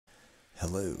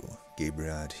Hello,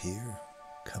 Gabriel here,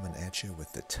 coming at you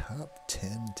with the top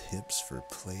 10 tips for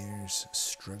players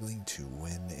struggling to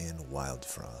win in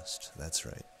Wildfrost. That's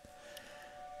right.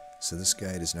 So this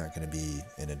guide is not going to be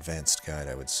an advanced guide,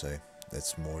 I would say.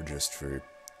 It's more just for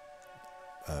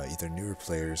either newer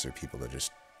players or people that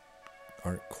just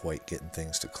aren't quite getting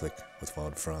things to click with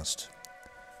Wildfrost.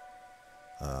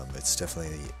 It's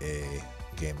definitely a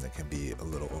game that can be a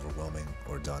little overwhelming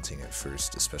or daunting at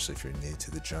first, especially if you're new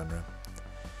to the genre.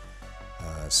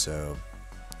 So,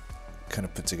 kind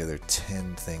of put together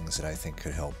 10 things that I think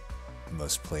could help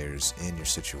most players in your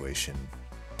situation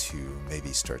to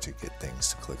maybe start to get things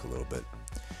to click a little bit.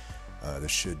 There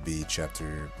should be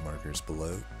chapter markers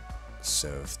below, so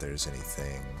if there's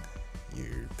anything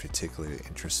you're particularly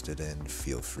interested in,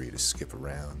 feel free to skip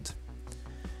around.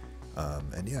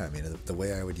 And yeah, I mean, the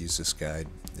way I would use this guide,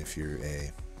 if you're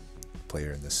a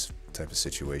player in this type of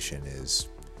situation, is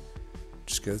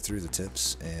just go through the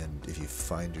tips, and if you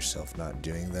find yourself not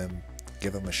doing them,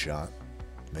 give them a shot.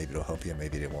 Maybe it'll help you,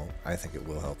 maybe it won't. I think it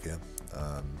will help you.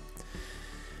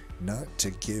 Not to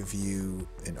give you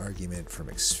an argument from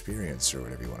experience or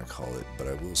whatever you want to call it, but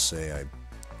I will say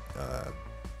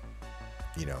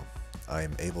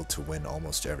I'm able to win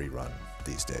almost every run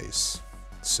these days.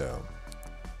 So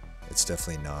it's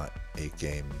definitely not a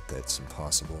game that's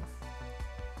impossible.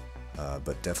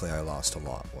 But definitely I lost a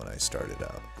lot when I started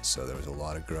out, so there was a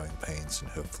lot of growing pains,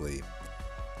 and hopefully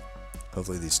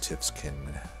these tips can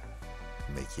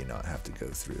make you not have to go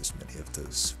through as many of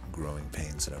those growing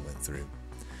pains that I went through.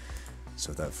 So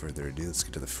without further ado, let's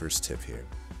get to the first tip here.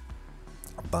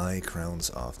 Buy crowns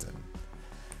often.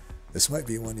 This might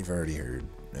be one you've already heard.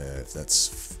 If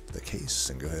that's the case,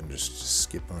 then go ahead and just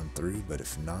skip on through, but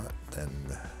if not, then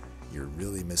you're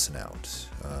really missing out.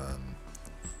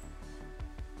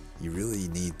 You really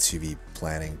need to be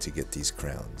planning to get these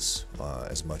crowns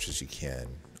as much as you can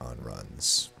on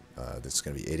runs. That's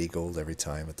going to be 80 gold every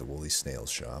time at the Woolly Snail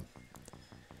shop.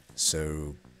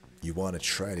 So you want to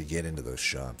try to get into those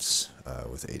shops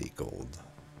with 80 gold.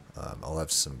 I'll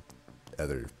have some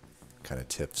other kind of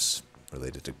tips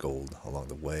related to gold along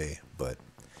the way, but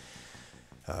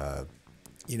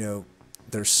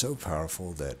they're so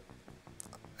powerful that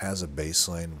as a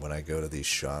baseline, when I go to these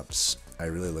shops, I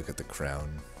really look at the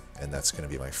crown, and that's going to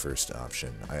be my first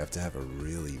option. I have to have a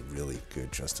really, really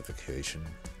good justification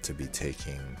to be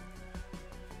taking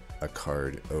a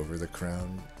card over the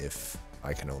crown if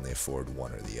I can only afford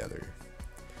one or the other.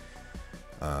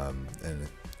 And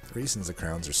the reasons the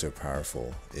crowns are so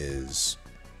powerful is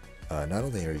not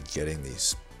only are you getting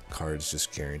these cards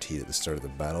just guaranteed at the start of the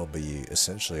battle, but you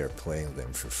essentially are playing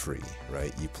them for free,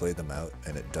 right? You play them out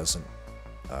and it doesn't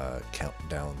count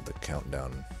down the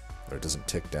countdown, or it doesn't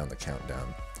tick down the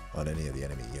countdown on any of the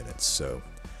enemy units, so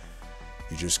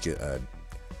you just get a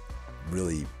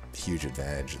really huge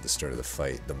advantage at the start of the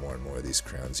fight the more and more of these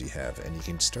crowns you have, and you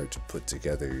can start to put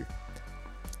together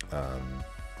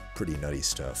pretty nutty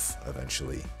stuff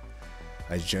eventually.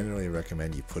 I generally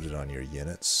recommend you put it on your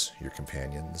units, your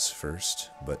companions first,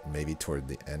 but maybe toward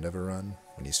the end of a run,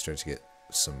 when you start to get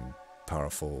some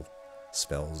powerful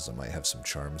spells that might have some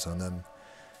charms on them,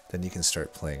 then you can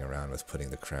start playing around with putting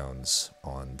the crowns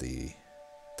on the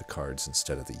cards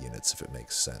instead of the units, if it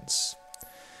makes sense.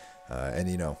 And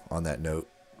on that note,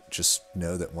 just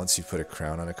know that once you put a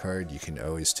crown on a card, you can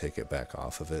always take it back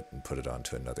off of it and put it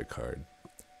onto another card.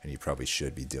 And you probably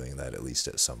should be doing that at least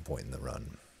at some point in the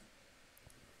run.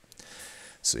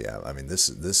 So yeah, I mean,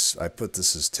 I put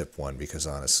this as tip 1 because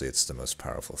honestly it's the most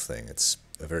powerful thing. It's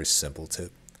a very simple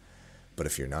tip, but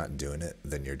if you're not doing it,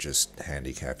 then you're just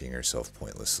handicapping yourself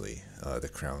pointlessly. The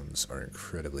crowns are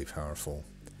incredibly powerful.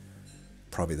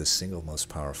 Probably the single most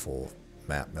powerful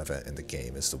map event in the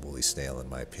game is the Woolly Snail, in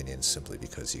my opinion, simply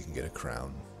because you can get a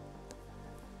crown.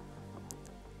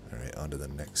 Alright, on to the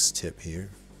next tip here.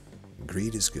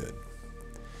 Greed is good.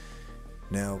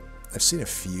 Now, I've seen a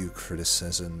few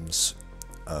criticisms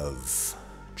of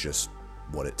just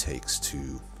what it takes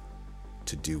to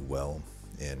do well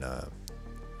in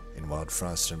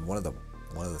Wildfrost, and one of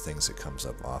the things that comes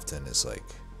up often is like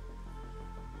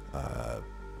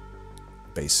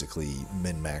basically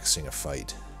min-maxing a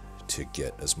fight to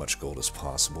get as much gold as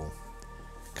possible.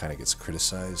 Kind of gets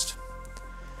criticized,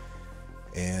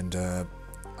 and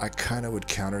I kind of would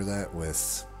counter that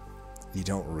with, you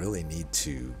don't really need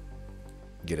to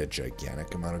get a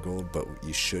gigantic amount of gold, but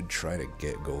you should try to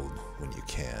get gold when you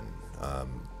can.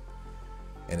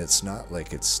 And it's not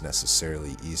like it's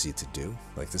necessarily easy to do.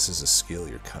 Like, this is a skill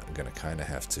you're gonna kind of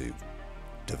have to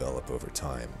develop over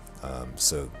time.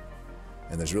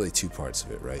 And there's really 2 parts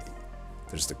of it, right?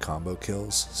 There's the combo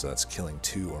kills, so that's killing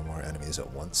 2 or more enemies at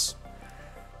once.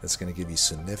 That's going to give you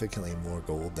significantly more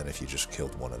gold than if you just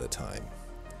killed one at a time.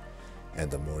 And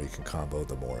the more you can combo,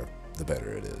 the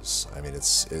better it is. I mean,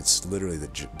 it's literally the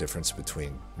difference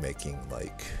between making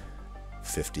like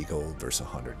 50 gold versus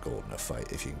 100 gold in a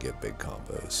fight if you can get big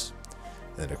combos.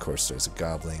 And then of course there's a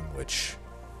gobbling, which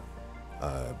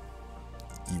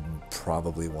you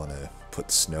probably want to put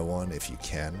snow on if you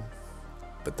can,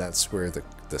 but that's where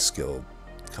the skill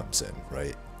comes in,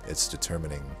 right? It's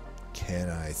determining, can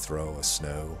I throw a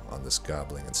snow on this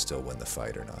gobbling and still win the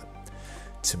fight or not?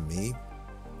 To me,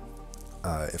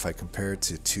 if I compare it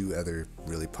to two other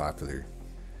really popular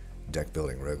deck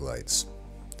building roguelites,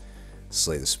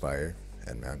 Slay the Spire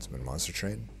and Monster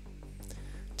Train,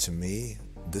 to me,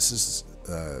 this is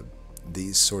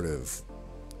these sort of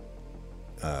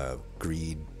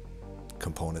greed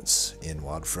components in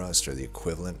Wildfrost are the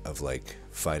equivalent of like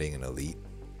fighting an elite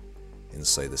in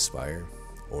Slay the Spire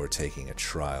or taking a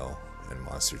trial in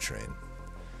Monster Train.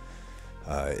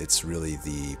 It's really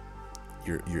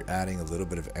you're adding a little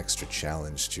bit of extra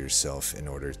challenge to yourself in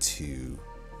order to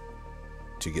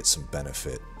get some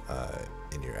benefit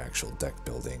in your actual deck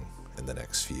building in the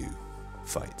next few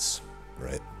fights,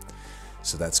 right?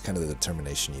 So that's kind of the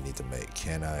determination you need to make.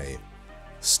 Can I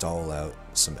stall out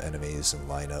some enemies and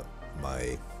line up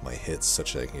my hits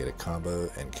such that I can get a combo,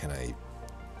 and can I,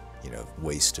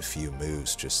 waste a few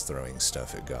moves just throwing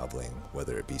stuff at gobbling,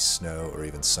 whether it be snow or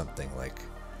even something like,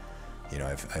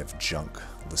 I have junk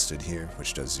listed here,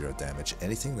 which does 0 damage.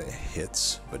 Anything that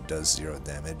hits but does 0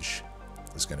 damage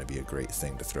is going to be a great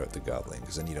thing to throw at the gobbling,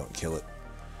 because then you don't kill it,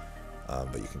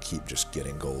 but you can keep just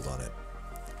getting gold on it.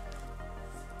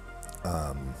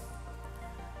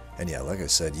 And yeah, like I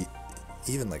said,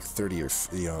 even like 30 or,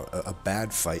 a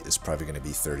bad fight is probably going to be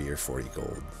 30 or 40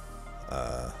 gold.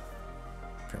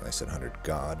 Apparently I said 100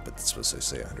 God, but it's supposed to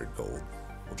say 100 gold.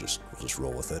 We'll just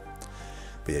roll with it.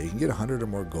 But yeah, you can get 100 or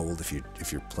more gold if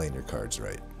you're playing your cards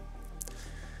right.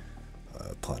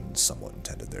 Pun somewhat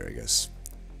intended there, I guess.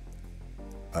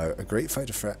 A great fight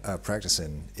to practice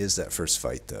in is that first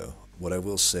fight, though. What I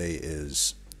will say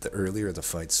is, the earlier the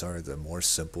fights are, the more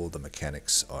simple the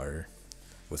mechanics are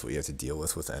with what you have to deal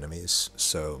with enemies.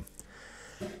 So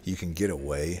you can get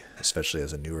away, especially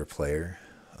as a newer player,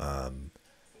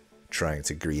 trying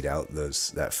to greed out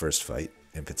that first fight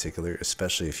in particular,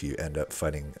 especially if you end up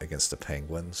fighting against the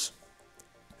penguins.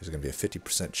 There's going to be a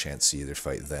 50% chance you either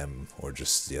fight them or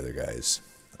just the other guys.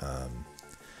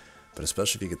 But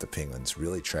especially if you get the penguins,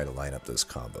 really try to line up those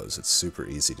combos. It's super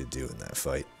easy to do in that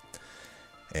fight,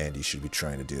 and you should be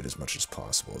trying to do it as much as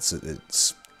possible.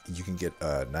 You can get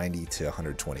 90 to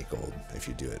 120 gold if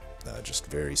you do it. Just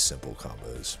very simple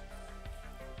combos.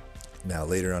 Now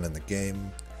later on in the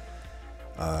game,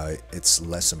 it's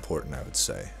less important, I would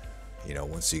say.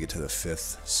 Once you get to the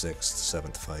 5th, 6th,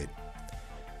 7th fight,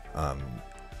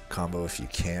 combo if you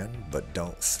can, but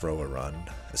don't throw a run,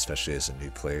 especially as a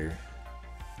new player,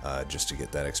 just to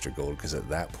get that extra gold, because at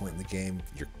that point in the game,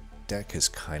 your deck has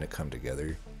kind of come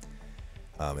together.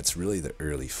 It's really the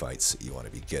early fights that you want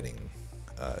to be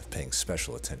paying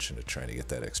special attention to, trying to get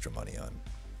that extra money on.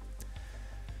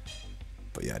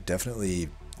 But yeah, definitely,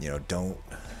 don't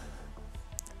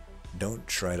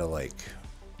try to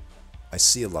I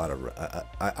see a lot of,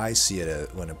 I see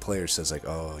it when a player says like,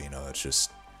 oh, it's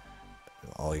just,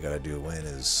 all you gotta do to win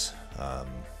is,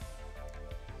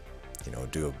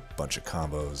 do a bunch of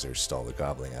combos or stall the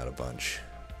gobbling out a bunch.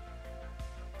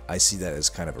 I see that as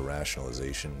kind of a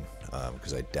rationalization,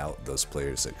 because I doubt those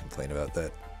players that complain about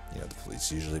that.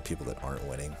 It's usually people that aren't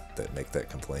winning that make that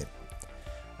complaint.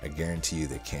 I guarantee you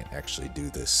they can't actually do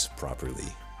this properly.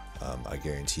 I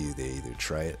guarantee you they either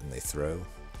try it and they throw,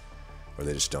 or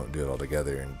they just don't do it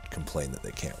altogether and complain that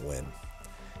they can't win.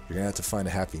 You're going to have to find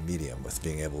a happy medium with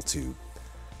being able to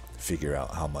figure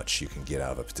out how much you can get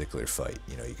out of a particular fight.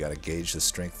 You got to gauge the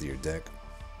strength of your deck,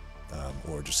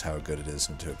 or just how good it is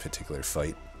into a particular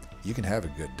fight. You can have a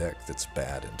good deck that's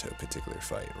bad into a particular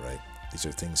fight, right? These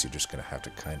are things you're just going to have to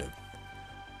kind of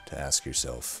to ask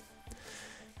yourself,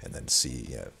 and then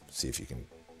see if you can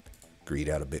greed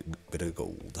out a bit of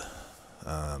gold.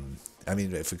 I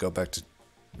mean, if we go back to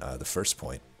the first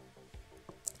point,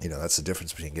 that's the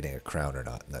difference between getting a crown or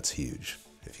not, and that's huge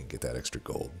if you can get that extra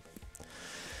gold.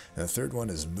 And the third one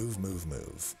is move, move,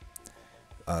 move.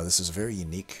 This is a very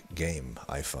unique game,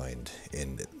 I find,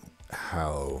 in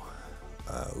how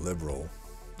liberal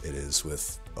it is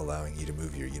with allowing you to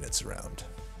move your units around.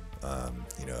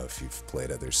 If you've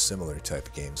played other similar type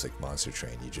of games like Monster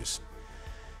Train, you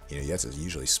have to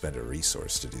usually spend a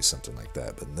resource to do something like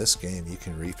that. But in this game, you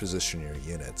can reposition your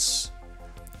units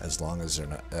as long as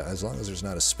there's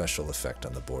not a special effect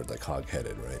on the board like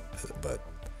hog-headed, right? But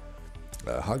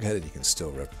Hog-headed, you can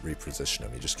still reposition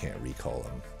them, you just can't recall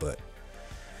them, but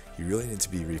you really need to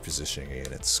be repositioning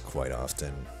units quite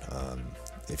often.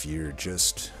 If you're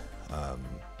just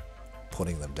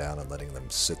putting them down and letting them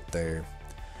sit there,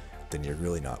 then you're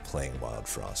really not playing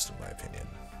Wildfrost, in my opinion,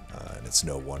 and it's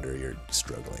no wonder you're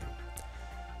struggling.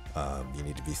 You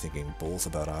need to be thinking both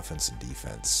about offense and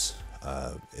defense.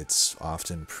 It's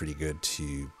often pretty good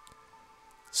to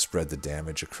spread the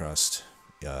damage across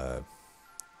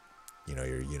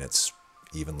your units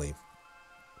evenly,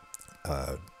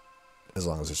 as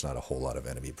long as there's not a whole lot of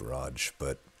enemy barrage.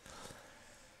 But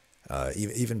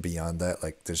even beyond that,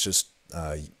 like, there's just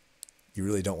you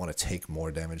really don't want to take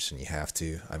more damage than you have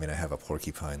to. I mean, I have a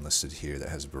porcupine listed here that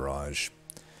has barrage.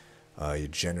 You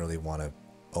generally want to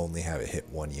only have it hit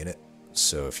one unit.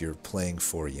 So if you're playing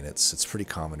 4 units, it's pretty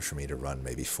common for me to run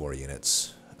maybe 4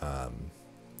 units.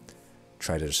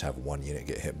 Try to just have 1 unit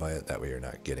get hit by it. That way you're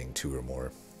not getting 2 or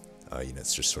more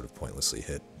units just sort of pointlessly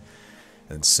hit.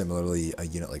 And similarly, a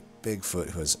unit like Bigfoot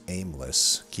who has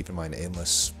aimless, keep in mind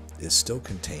aimless is still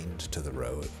contained to the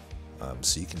row,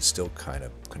 so you can still kind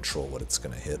of control what it's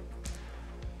going to hit.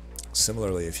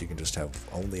 Similarly, if you can just have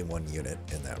only 1 unit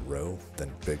in that row,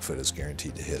 then Bigfoot is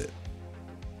guaranteed to hit it.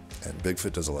 And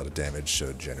Bigfoot does a lot of damage,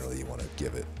 so generally you want to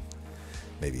give it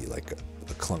maybe like a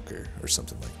clunker or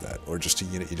something like that, or just a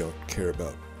unit you don't care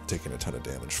about taking a ton of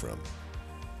damage from.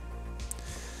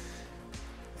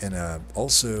 And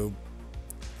also,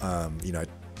 I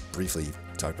briefly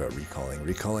talked about recalling.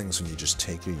 Recalling is when you just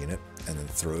take your unit and then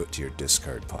throw it to your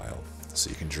discard pile. So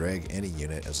you can drag any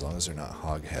unit as long as they're not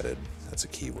hog-headed. That's a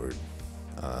keyword.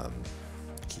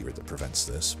 Keyword that prevents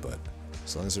this, but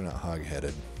as long as they're not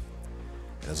hog-headed,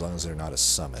 and as long as they're not a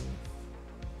summon,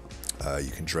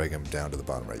 you can drag them down to the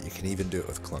bottom right. You can even do it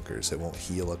with clunkers. It won't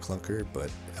heal a clunker,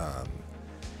 but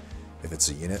if it's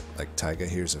a unit, like Taiga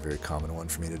here is a very common one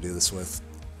for me to do this with,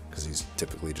 because he's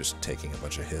typically just taking a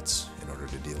bunch of hits in order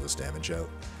to deal his damage out.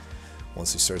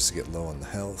 Once he starts to get low on the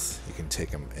health, you can take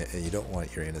him, and you don't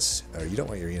want your units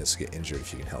to get injured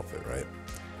if you can help it, right?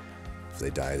 If they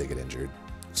die, they get injured.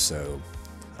 So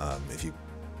if you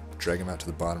drag them out to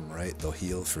the bottom right, they'll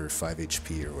heal for 5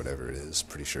 HP or whatever it is.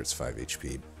 Pretty sure it's 5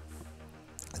 HP.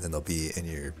 And then they'll be in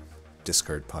your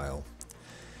discard pile,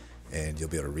 and you'll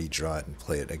be able to redraw it and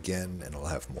play it again, and it'll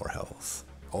have more health.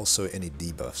 Also, any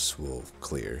debuffs will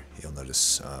clear. You'll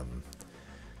notice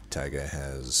Taiga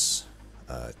has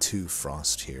 2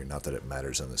 frost here. Not that it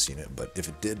matters on this unit, but if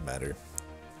it did matter,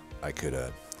 I could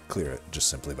clear it just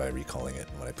simply by recalling it,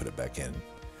 and when I put it back in,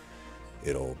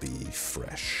 it'll be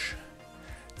fresh.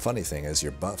 Funny thing is,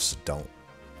 your buffs don't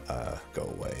go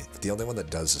away. The only one that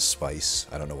does is Spice.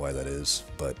 I don't know why that is,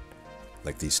 but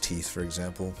like these teeth, for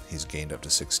example, he's gained up to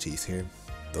 6 teeth here.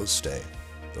 Those stay.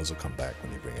 Those will come back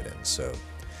when you bring it in. So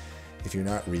if you're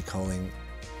not recalling,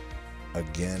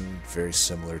 again, very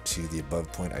similar to the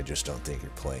above point, I just don't think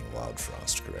you're playing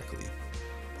Wildfrost correctly.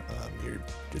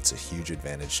 It's a huge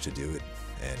advantage to do it,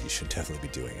 and you should definitely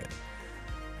be doing it.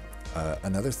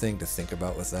 Another thing to think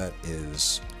about with that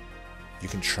is you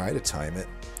can try to time it.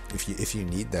 If you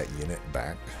need that unit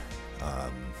back,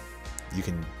 you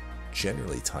can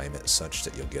generally time it such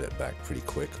that you'll get it back pretty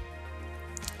quick.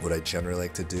 What I generally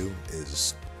like to do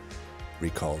is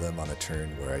recall them on a turn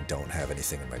where I don't have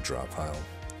anything in my draw pile.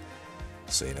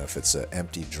 So, if it's an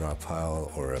empty draw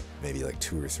pile or maybe like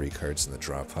 2 or 3 cards in the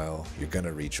draw pile, you're going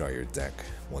to redraw your deck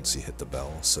once you hit the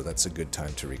bell. So that's a good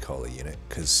time to recall a unit,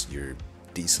 because you're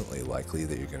decently likely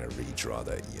that you're going to redraw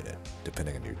that unit,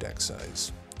 depending on your deck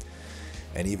size.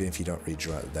 And even if you don't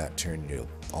redraw it that turn, you'll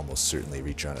almost certainly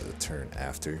redraw it the turn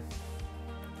after.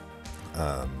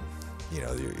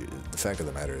 The fact of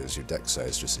the matter is your deck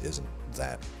size just isn't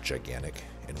that gigantic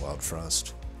in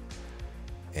Wildfrost,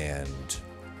 and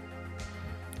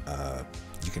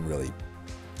you can really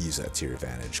use that to your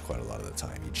advantage quite a lot of the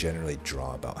time. You generally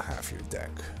draw about half your deck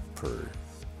per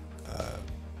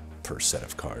set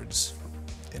of cards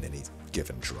in any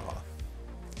given draw.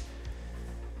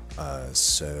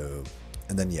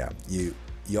 And then you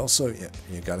also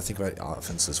you got to think about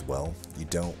offense as well. You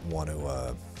don't want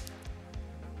to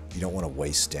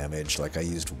waste damage. Like I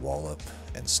used Wallop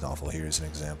and Snoffle here as an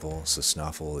example. So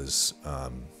Snoffle is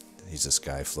he's this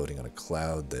guy floating on a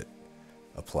cloud that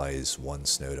applies 1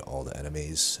 snow to all the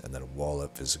enemies, and then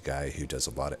Wallop is a guy who does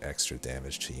a lot of extra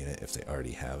damage to unit if they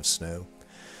already have snow.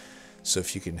 So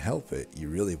if you can help it, you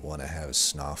really want to have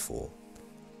Snoffle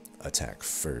attack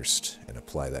first and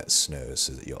apply that snow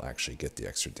so that you'll actually get the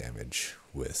extra damage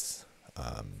with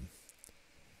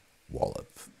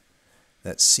Wallop.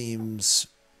 That seems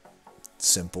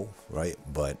simple, right?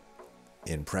 But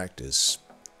in practice,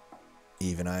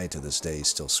 even I to this day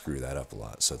still screw that up a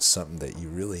lot. So it's something that you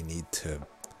really need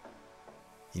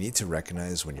to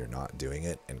recognize when you're not doing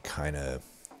it, and kind of,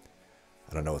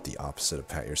 I don't know what the opposite of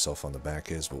pat yourself on the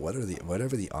back is, but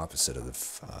whatever the opposite of the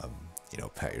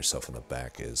pat yourself on the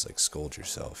back is, like scold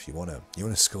yourself. You wanna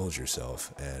scold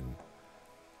yourself and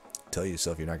tell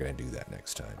yourself you're not gonna do that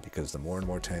next time, because the more and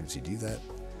more times you do that,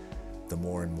 the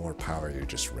more and more power you're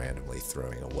just randomly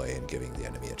throwing away and giving the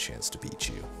enemy a chance to beat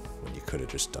you, when you could have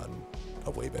just done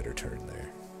a way better turn there.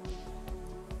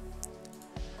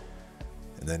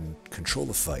 And then control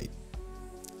the fight.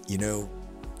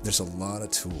 There's a lot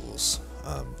of tools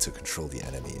to control the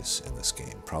enemies in this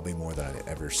game, probably more than I've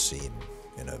ever seen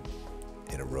in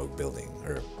a rogue building,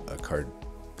 or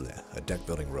a deck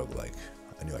building roguelike.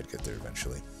 I knew I'd get there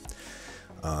eventually.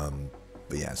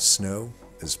 But yeah, snow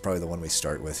is probably the one we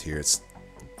start with here. It's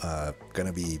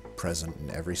gonna be present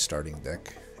in every starting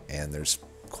deck, and there's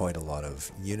quite a lot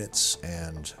of units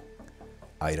and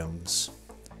items.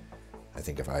 I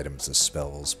think of items as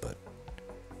spells, but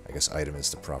I guess item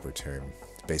is the proper term.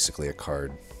 It's basically a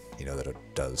card, that it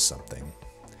does something.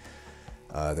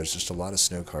 There's just a lot of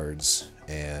snow cards,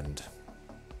 and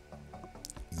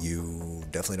you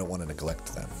definitely don't want to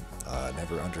neglect them.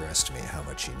 Never underestimate how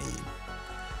much you need.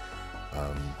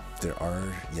 There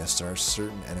are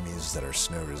certain enemies that are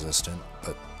snow resistant,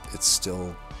 but it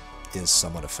still is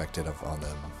somewhat effective on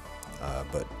them.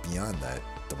 But beyond that,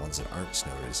 the ones that aren't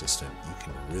snow resistant, you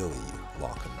can really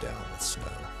lock them down with snow.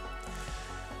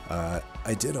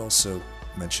 I did also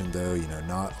mention, though,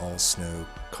 not all snow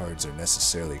cards are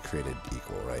necessarily created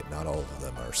equal, right? Not all of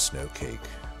them are snow cake,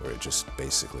 where it just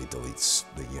basically deletes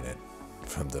the unit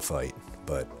from the fight,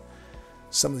 but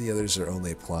some of the others are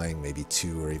only applying maybe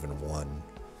 2 or even 1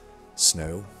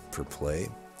 snow per play.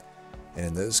 And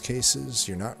in those cases,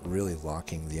 you're not really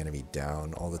locking the enemy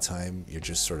down all the time, you're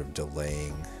just sort of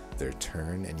delaying their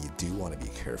turn, and you do want to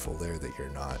be careful there that you're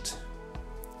not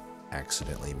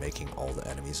accidentally making all the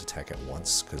enemies attack at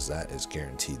once, because that is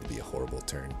guaranteed to be a horrible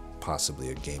turn,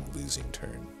 possibly a game-losing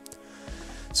turn.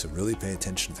 So really pay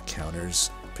attention to the counters,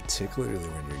 particularly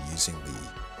when you're using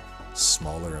the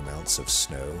smaller amounts of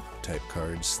snow type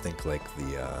cards. Think like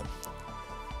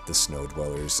the snow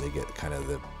dwellers, they get kind of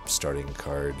the starting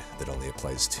card that only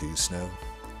applies 2 snow.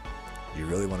 You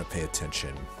really want to pay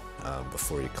attention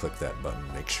before you click that button.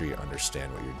 Make sure you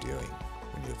understand what you're doing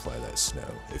when you apply that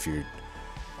snow. If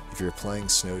you're applying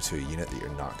snow to a unit that you're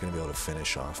not going to be able to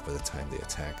finish off by the time they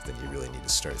attack, then you really need to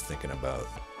start thinking about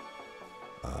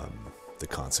the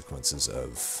consequences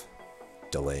of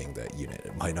delaying that unit.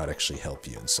 It might not actually help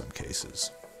you in some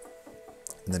cases.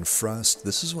 And then Frost,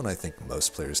 this is one I think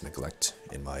most players neglect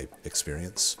in my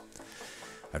experience.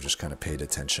 I've just kind of paid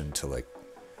attention to like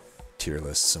tier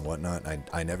lists and whatnot.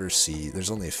 I never see, there's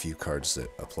only a few cards that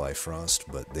apply Frost,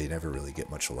 but they never really get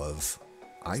much love.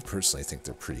 I personally think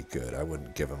they're pretty good. I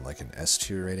wouldn't give them like an S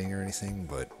tier rating or anything,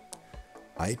 but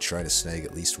I try to snag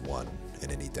at least 1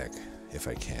 in any deck if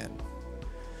I can.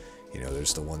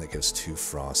 There's the one that gives 2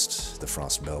 Frost, the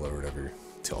Frost Bell or whatever,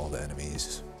 to all the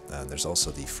enemies. And there's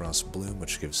also the Frost Bloom,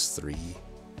 which gives 3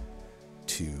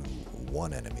 to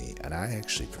 1 enemy, and I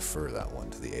actually prefer that one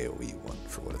to the AoE one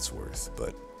for what it's worth.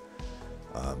 But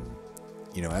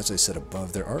as I said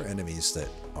above, there are enemies that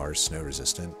are snow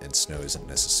resistant, and snow isn't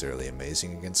necessarily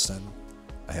amazing against them.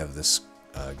 I have this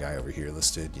guy over here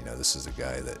listed. This is a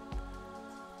guy that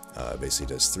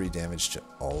basically does 3 damage to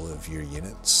all of your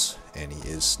units, and he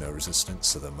is snow resistant,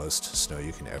 so the most snow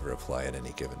you can ever apply at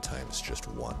any given time is just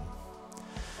 1.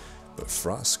 But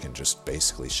Frost can just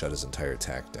basically shut his entire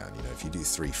attack down. If you do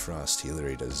 3 Frost, he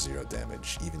literally does 0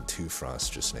 damage. Even 2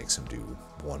 Frost just makes him do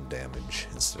 1 damage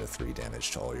instead of 3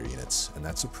 damage to all your units, and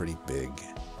that's a pretty big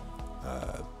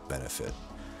benefit.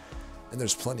 And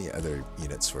there's plenty of other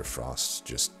units where Frost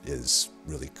just is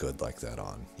really good like that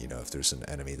on. If there's an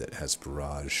enemy that has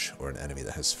Barrage or an enemy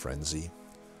that has Frenzy,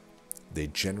 they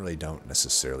generally don't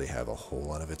necessarily have a whole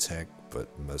lot of attack, but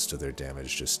most of their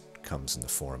damage just comes in the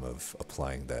form of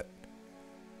applying that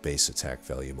base attack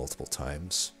value multiple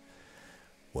times.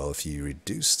 Well, if you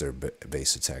reduce their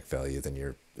base attack value, then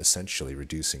you're essentially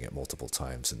reducing it multiple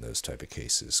times in those type of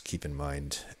cases. Keep in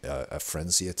mind, a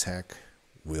Frenzy attack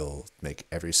will make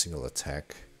every single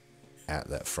attack at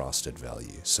that frosted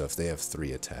value. So if they have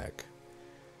 3 attack,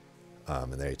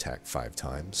 and they attack 5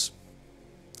 times,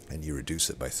 and you reduce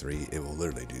it by 3, it will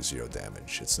literally do 0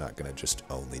 damage. It's not going to just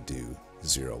only do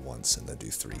 0 once and then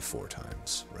do 3 4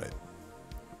 times, right?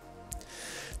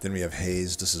 Then we have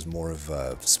Haze. This is more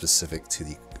of specific to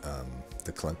the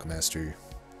Clunkmaster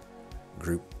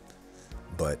group,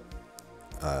 but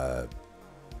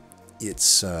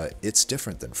it's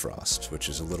different than Frost, which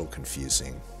is a little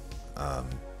confusing.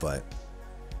 But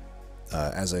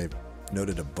as I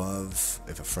noted above,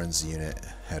 if a frenzy unit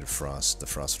had frost, the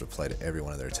frost would apply to every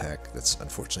one of their attack. That's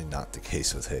unfortunately not the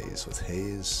case with haze. With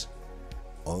haze,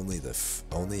 only the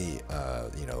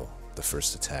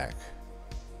first attack,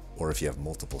 or if you have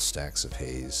multiple stacks of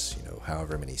haze,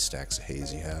 however many stacks of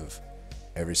haze you have,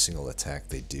 every single attack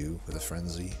they do with a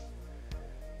frenzy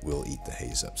will eat the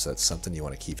haze up. So that's something you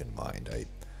want to keep in mind. I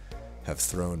have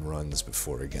thrown runs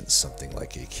before against something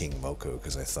like a King Moko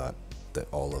because I thought that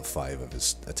all of 5 of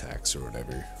his attacks or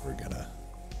whatever were gonna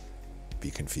be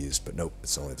confused, but nope,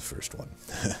 it's only the first one.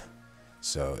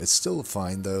 So it's still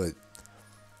fine though.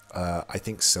 I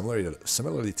think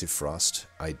similarly to Frost,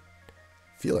 I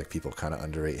feel like people kind of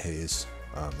underrate haze.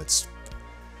 It's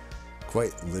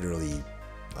quite literally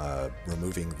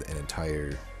removing an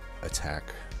entire attack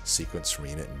sequence from a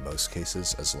unit in most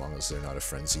cases, as long as they're not a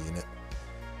frenzy unit.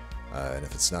 And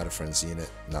if it's not a frenzy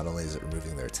unit, not only is it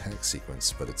removing their attack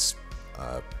sequence, but it's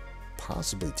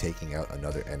possibly taking out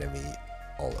another enemy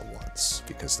all at once,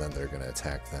 because then they're going to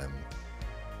attack them.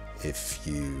 If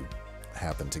you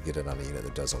happen to get it on a unit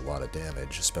that does a lot of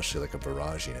damage, especially like a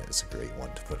barrage unit, it's a great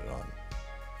one to put it on.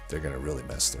 They're going to really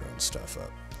mess their own stuff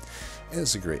up. And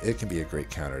it can be a great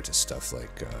counter to stuff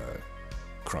like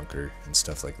Crunker and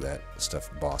stuff like that.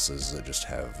 Bosses that just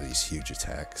have these huge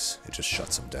attacks. It just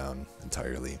shuts them down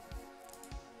entirely.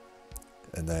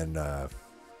 And then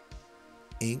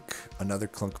Ink, another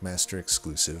Clunkmaster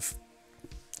exclusive.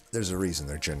 There's a reason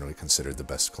they're generally considered the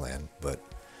best clan, but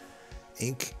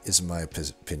Ink is, in my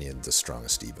opinion, the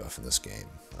strongest debuff in this game.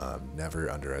 Never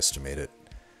underestimate it.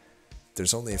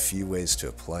 There's only a few ways to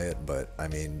apply it, but I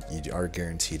mean, you are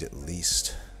guaranteed at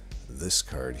least this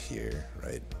card here,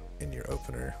 right, in your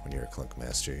opener when you're a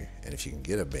Clunkmaster. And if you can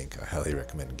get a Bink, I highly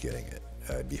recommend getting it.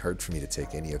 It'd be hard for me to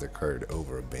take any other card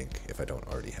over a Bink if I don't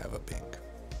already have a Bink.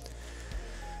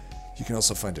 You can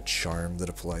also find a charm that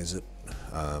applies it,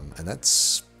 and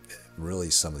that's really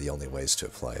some of the only ways to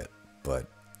apply it, but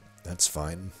that's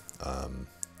fine.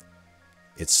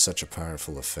 It's such a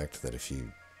powerful effect that if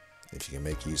you can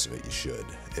make use of it, you should.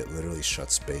 It literally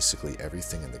shuts basically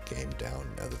everything in the game down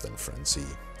other than Frenzy,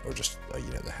 or just a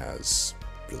unit that has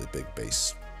really big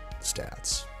base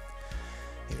stats.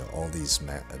 All these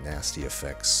nasty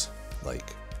effects,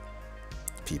 like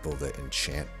people that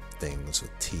enchant things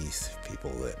with teeth,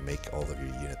 people that make all of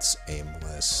your units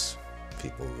aimless,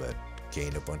 people that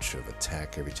gain a bunch of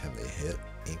attack every time they hit.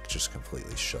 Ink just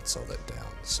completely shuts all that down.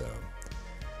 So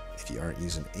if you aren't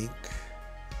using Ink,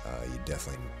 you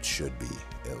definitely should be,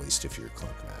 at least if you're a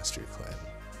Clunkmaster clan.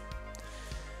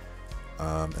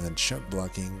 And then chump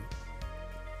blocking.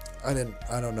 I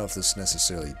don't know if this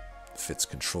necessarily fits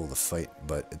control the fight,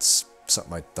 but it's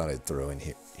something I thought I'd throw in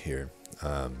here.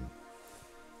 A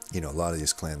lot of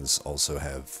these clans also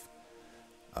have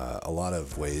a lot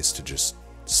of ways to just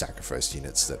sacrifice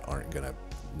units that aren't going to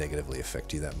negatively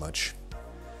affect you that much.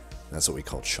 And that's what we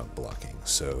call chump blocking.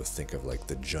 So think of like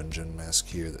the Junjun Mask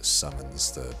here that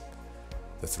summons the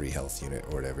 3 health unit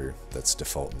or whatever that's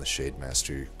default in the Shade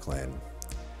Master clan.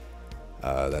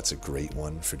 That's a great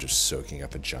one for just soaking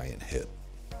up a giant hit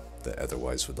that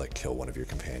otherwise would like kill one of your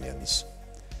companions.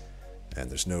 And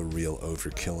there's no real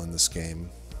overkill in this game,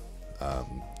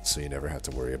 so you never have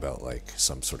to worry about like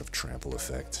some sort of trample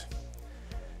effect.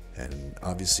 And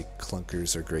obviously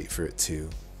clunkers are great for it too.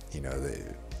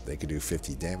 They could do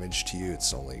 50 damage to you.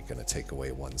 It's only going to take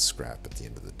away 1 scrap at the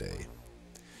end of the day.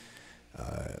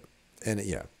 And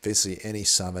yeah, basically any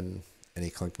summon,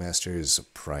 any Clunkmaster is a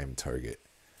prime target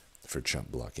for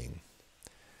chump blocking.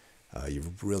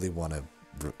 You really want to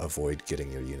avoid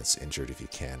getting your units injured if you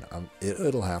can.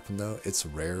 It'll happen though. It's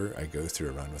rare I go through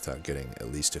a run without getting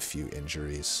at least a few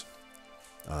injuries.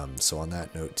 So on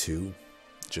that note too,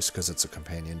 just because it's a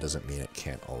companion doesn't mean it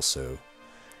can't also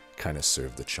kind of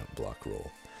serve the chump block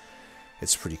role.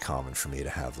 It's pretty common for me to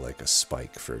have like a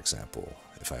Spike, for example.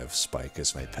 If I have Spike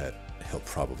as my pet, he'll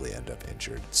probably end up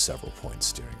injured several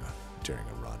points during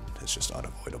a run. It's just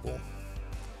unavoidable.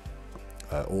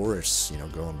 Or it's,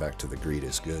 going back to the greed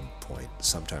is good point,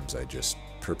 sometimes I just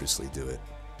purposely do it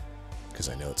because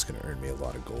I know it's going to earn me a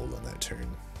lot of gold on that turn.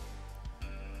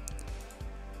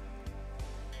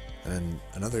 And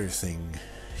another thing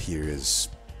here is,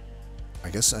 I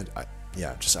guess,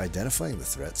 just identifying the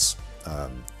threats.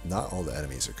 Not all the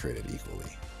enemies are created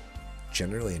equally.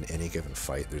 Generally, in any given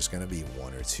fight, there's going to be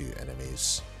 1 or 2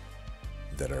 enemies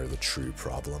that are the true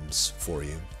problems for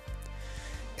you.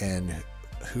 And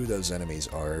who those enemies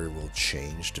are will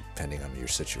change depending on your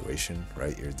situation,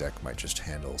 right? Your deck might just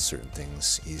handle certain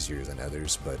things easier than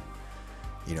others, but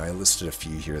I listed a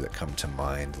few here that come to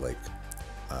mind, like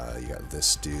You got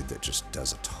this dude that just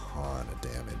does a ton of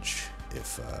damage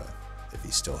if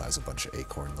he still has a bunch of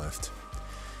acorn left.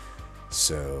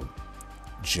 So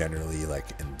generally,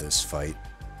 like in this fight,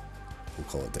 we'll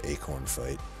call it the acorn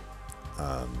fight,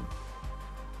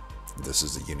 this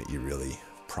is the unit you really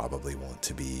probably want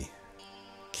to be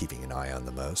keeping an eye on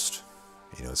the most.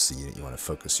 You know, it's the unit you want to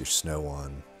focus your snow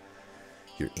on,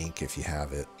 your ink if you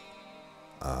have it,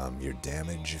 your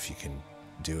damage if you can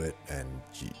do it, and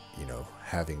you know,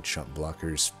 having chump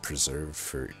blockers preserved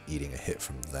for eating a hit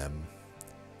from them.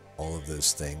 All of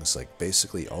those things, like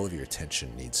basically all of your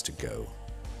attention needs to go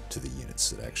to the units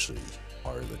that actually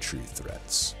are the true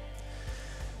threats.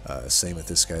 Same with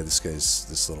this guy.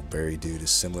 This little berry dude is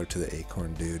similar to the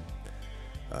acorn dude.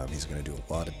 He's going to do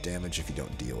a lot of damage if you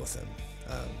don't deal with him.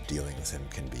 Dealing with him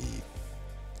can be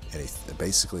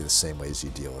basically the same ways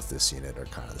you deal with this unit are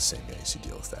kind of the same ways you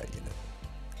deal with that unit.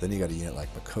 Then you got a unit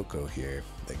like Makoko here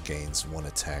that gains 1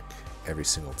 attack every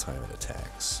single time it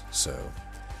attacks. So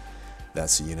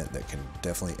that's a unit that can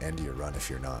definitely end your run if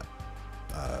you're not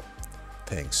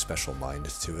paying special mind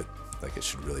to it. Like, it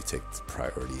should really take the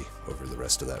priority over the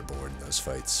rest of that board in those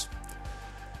fights.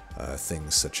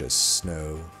 Things such as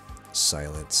snow,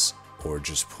 silence, or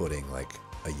just putting like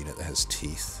a unit that has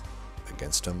teeth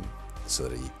against him so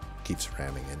that he keeps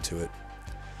ramming into it.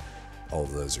 All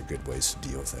of those are good ways to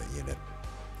deal with that unit.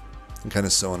 And kind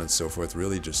of so on and so forth.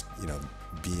 Really just, you know,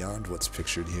 beyond what's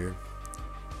pictured here,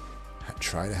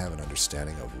 try to have an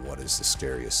understanding of what is the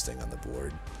scariest thing on the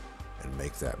board and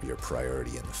make that your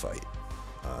priority in the fight.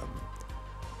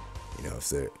 You know,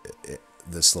 if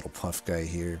this little puff guy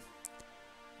here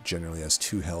generally has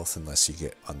 2 health unless you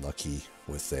get unlucky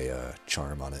with a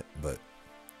charm on it, but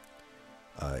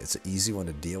it's an easy one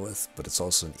to deal with, but it's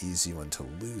also an easy one to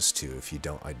lose to if you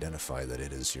don't identify that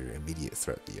it is your immediate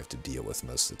threat that you have to deal with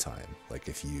most of the time. Like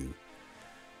if you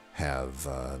have,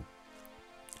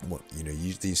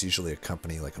 these usually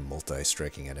accompany like a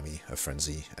multi-striking enemy, a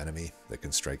frenzy enemy that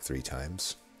can strike 3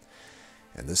 times.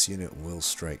 And this unit will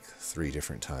strike 3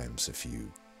 different times if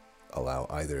you allow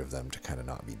either of them to kind of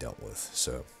not be dealt with.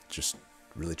 So just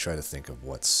really try to think of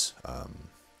what's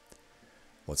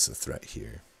the threat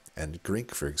here. And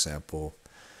Grink, for example,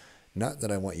 not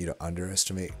that I want you to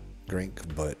underestimate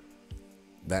Grink, but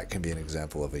that can be an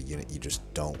example of a unit you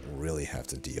just don't really have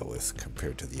to deal with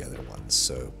compared to the other ones.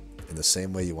 So in the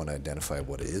same way you want to identify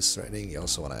what is threatening, you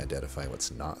also want to identify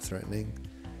what's not threatening,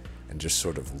 and just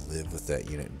sort of live with that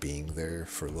unit being there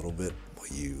for a little bit while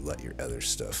you let your other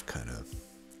stuff kind of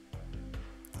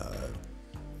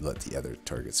let the other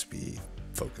targets be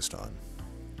focused on.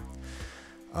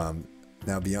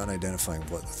 Now, beyond identifying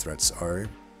what the threats are,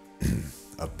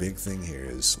 a big thing here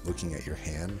is looking at your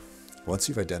hand. Once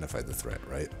you've identified the threat,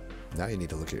 right, now you need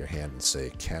to look at your hand and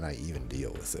say, can I even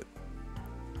deal with it?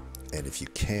 And if you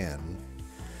can,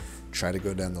 try to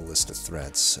go down the list of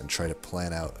threats and try to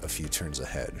plan out a few turns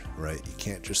ahead, right? You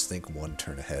can't just think 1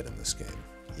 turn ahead in this game.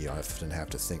 You often have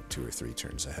to think 2 or 3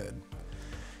 turns ahead,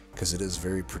 because it is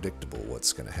very predictable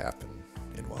what's going to happen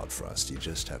in Wildfrost. You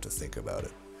just have to think about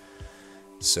it.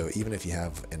 So even if you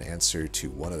have an answer to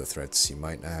one of the threats, you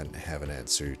might not have an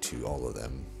answer to all of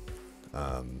them,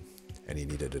 and you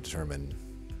need to determine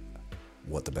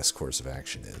what the best course of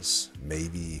action is.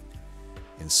 Maybe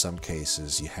in some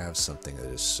cases you have something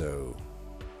that is so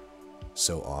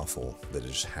awful that it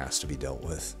just has to be dealt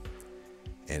with,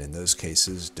 and in those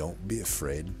cases, don't be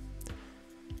afraid.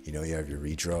 You know, you have your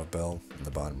redraw bell in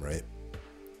the bottom right.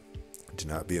 Do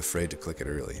not be afraid to click it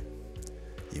early.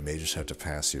 You may just have to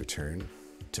pass your turn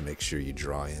to make sure you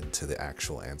draw into the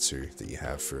actual answer that you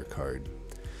have for a card.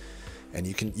 And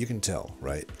you can tell,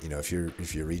 right? You know, if your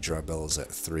redraw bell is at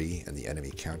 3 and the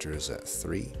enemy counter is at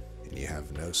 3, and you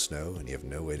have no snow and you have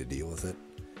no way to deal with it,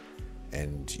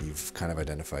 and you've kind of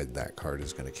identified that card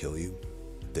is going to kill you,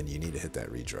 then you need to hit that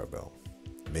redraw bell.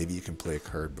 Maybe you can play a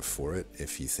card before it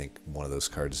if you think one of those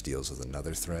cards deals with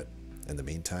another threat in the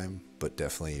meantime, but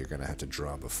definitely you're going to have to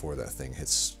draw before that thing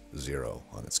hits 0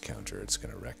 on its counter. It's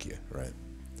going to wreck you, right?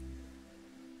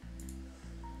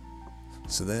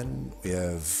 So then we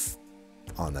have,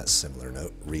 on that similar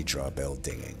note, redraw bell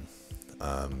dinging.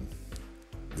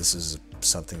 This is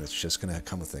something that's just going to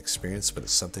come with experience, but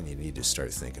it's something you need to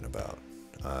start thinking about.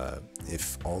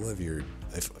 If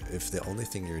the only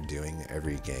thing you're doing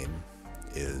every game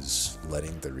is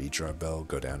letting the redraw bell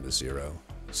go down to 0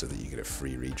 so that you get a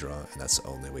free redraw, and that's the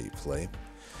only way you play,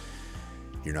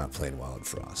 you're not playing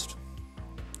Wildfrost.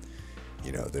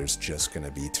 You know, there's just going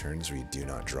to be turns where you do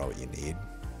not draw what you need,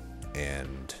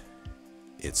 and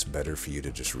it's better for you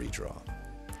to just redraw.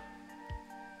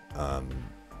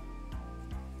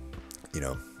 You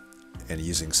know, And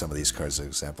using some of these cards as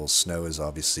examples, snow is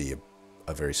obviously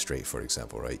a very straightforward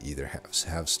example, right? You either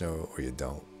have snow or you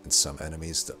don't. And some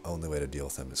enemies, the only way to deal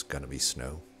with them is going to be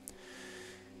snow.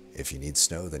 If you need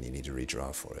snow, then you need to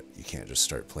redraw for it. You can't just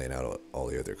start playing out all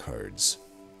the other cards.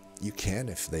 You can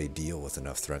if they deal with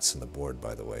enough threats on the board,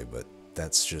 by the way, but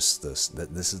that's just this.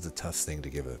 This is the tough thing to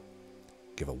give a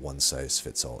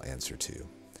one-size-fits-all answer to.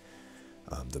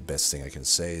 The best thing I can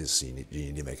say is you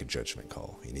need to make a judgment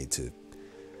call. You need to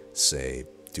say,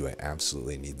 do I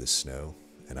absolutely need the snow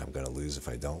and I'm going to lose if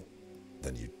I don't?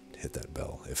 Then you hit that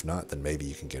bell. If not, then maybe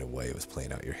you can get away with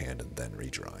playing out your hand and then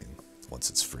redrawing once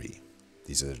it's free.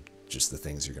 These are just the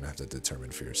things you're going to have to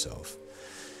determine for yourself.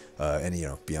 And, you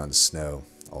know, beyond snow,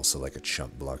 also like a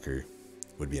chump blocker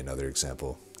would be another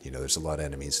example. You know, there's a lot of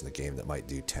enemies in the game that might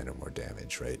do 10 or more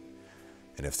damage, right?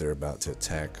 And if they're about to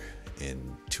attack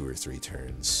in 2 or 3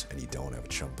 turns and you don't have a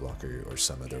chump blocker or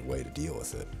some other way to deal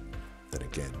with it, then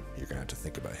again, you're going to have to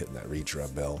think about hitting that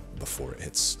redraw bell before it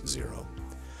hits 0.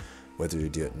 Whether you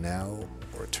do it now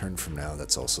or a turn from now,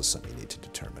 that's also something you need to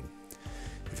determine.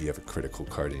 If you have a critical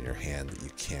card in your hand that you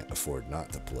can't afford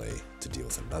not to play to deal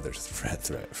with another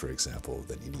threat, for example,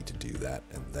 then you need to do that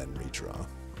and then redraw.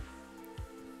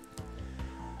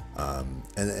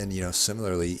 And you know,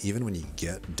 similarly, even when you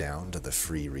get down to the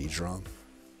free redraw,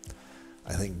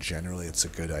 I think generally it's a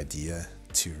good idea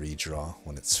to redraw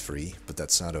when it's free, but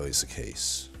that's not always the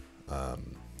case.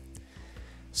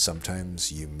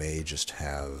 Sometimes you may just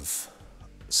have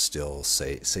still,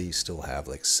 say you still have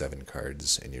like 7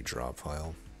 cards in your draw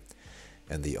pile,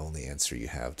 and the only answer you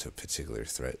have to a particular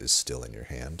threat is still in your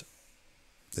hand,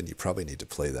 then you probably need to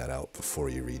play that out before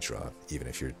you redraw, even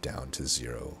if you're down to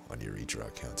 0 on your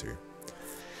redraw counter.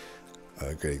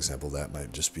 A great example of that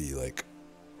might just be like,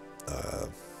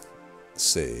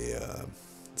 say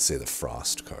the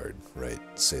Frost card, right?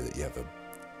 Say that you have an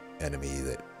enemy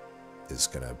that is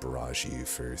going to barrage you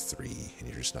for 3 and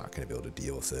you're just not going to be able to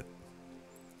deal with it.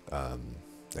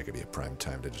 That could be a prime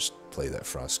time to just play that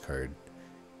Frost card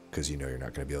because you know you're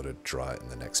not going to be able to draw it in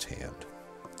the next hand.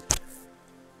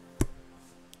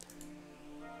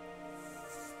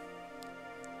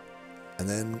 And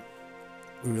then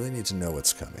we really need to know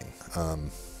what's coming.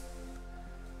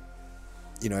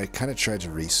 You know, I kind of tried to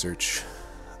research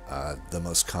the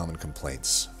most common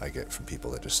complaints I get from people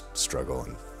that just struggle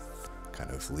and kind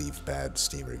of leave bad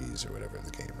Steam reviews or whatever in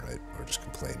the game, right? Or just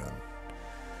complain on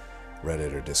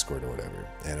Reddit or Discord or whatever.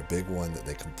 And a big one that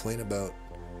they complain about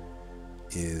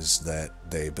is that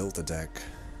they built a deck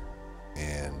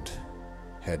and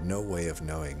had no way of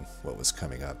knowing what was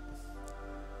coming up,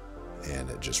 and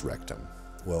it just wrecked them.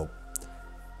 Well,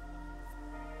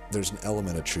 there's an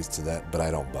element of truth to that, but I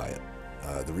don't buy it.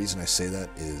 The reason I say that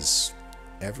is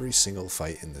every single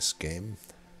fight in this game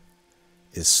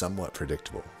is somewhat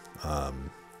predictable.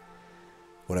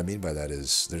 What I mean by that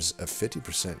is there's a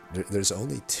 50%, there's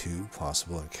only 2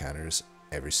 possible encounters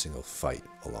every single fight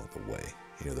along the way.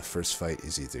 You know, the first fight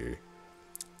is either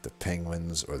the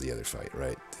penguins or the other fight,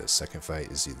 right? The second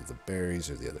fight is either the berries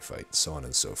or the other fight, so on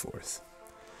and so forth.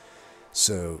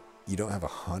 So you don't have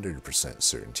 100%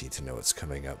 certainty to know what's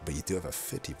coming up, but you do have a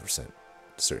 50%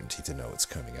 certainty to know what's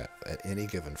coming up at any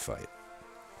given fight.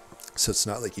 So it's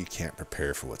not like you can't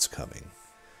prepare for what's coming.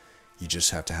 You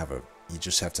just have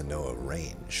to know a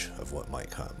range of what might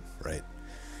come, right?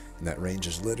 And that range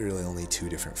is literally only 2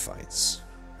 different fights,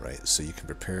 right? So you can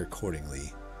prepare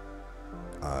accordingly,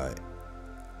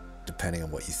 depending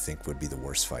on what you think would be the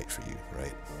worst fight for you,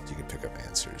 right? You can pick up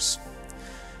answers.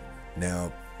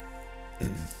 Now,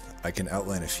 I can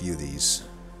outline a few of these,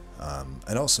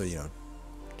 and also, you know,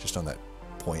 just on that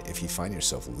point, if you find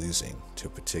yourself losing to a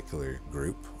particular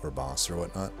group or boss or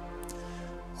whatnot,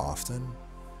 often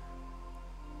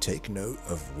take note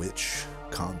of which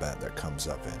combat that comes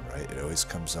up in, right? It always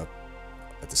comes up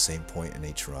at the same point in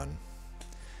each run,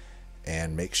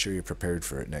 and make sure you're prepared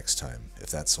for it next time if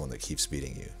that's the one that keeps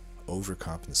beating you.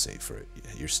 Overcompensate for it.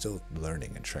 You're still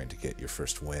learning and trying to get your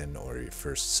first win or your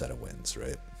first set of wins,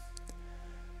 right?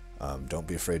 Don't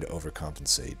be afraid to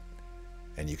overcompensate,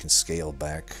 and you can scale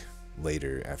back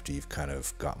later after you've kind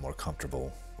of got more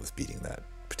comfortable with beating that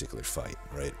particular fight,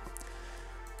 right?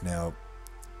 Now,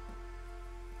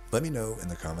 let me know in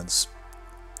the comments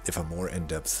if a more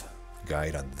in-depth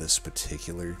guide on this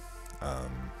particular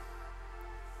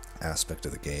aspect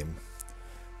of the game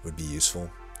would be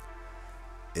useful.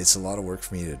 It's a lot of work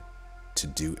for me to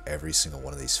do every single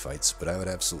one of these fights, but I would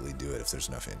absolutely do it if there's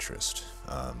enough interest.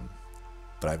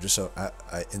 But I've just,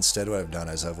 instead what I've done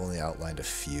is I've only outlined a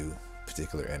few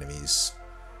particular enemies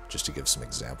just to give some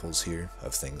examples here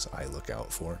of things I look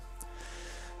out for.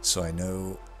 So I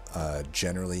know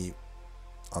generally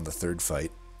on the third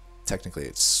fight, technically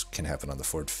it can happen on the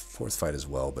fourth fight as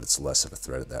well, but it's less of a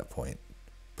threat at that point.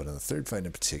 But on the third fight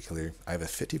in particular, I have a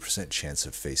 50% chance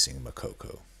of facing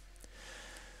Makoko.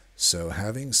 So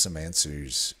having some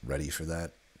answers ready for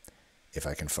that, if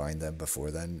I can find them before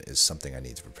then, is something I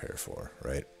need to prepare for,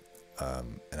 right?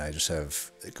 And I just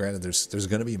have, granted, there's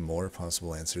going to be more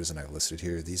possible answers than I've listed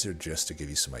here. These are just to give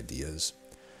you some ideas.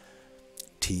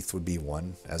 Teeth would be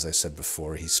one. As I said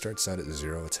before, he starts out at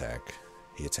 0 attack.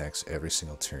 He attacks every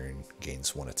single turn,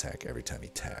 gains 1 attack every time he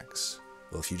attacks.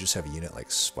 Well, if you just have a unit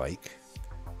like Spike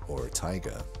or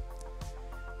Taiga,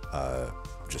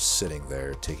 just sitting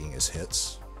there taking his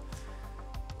hits,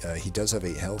 he does have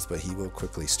 8 health, but he will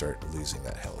quickly start losing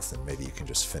that health, and maybe you can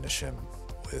just finish him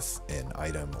with an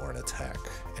item or an attack,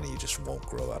 and he just won't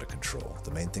grow out of control.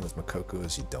 The main thing with Makoko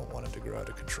is you don't want him to grow out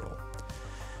of control.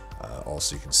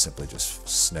 Also, you can simply just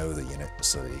snow the unit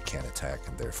so that he can't attack,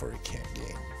 and therefore he can't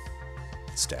gain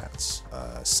stats.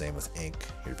 Same with Ink,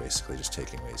 you're basically just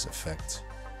taking away his effect.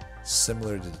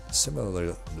 Similarly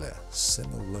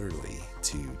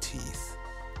to Teeth,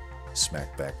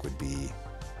 Smackback would be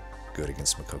good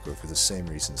against Makoko for the same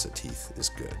reasons that Teeth is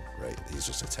good, right? He's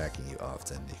just attacking you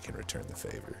often, you can return the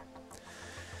favor.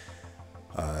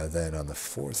 Then on the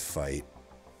fourth fight,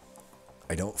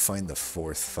 I don't find the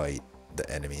fourth fight the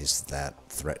enemies that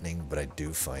threatening, but I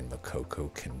do find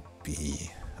Makoko can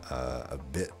be a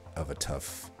bit of a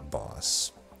tough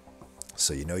boss.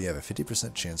 So you know you have a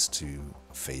 50% chance to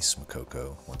face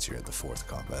Makoko once you're at the fourth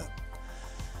combat.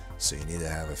 So you need to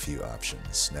have a few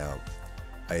options. Now,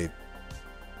 I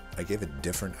gave a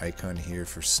different icon here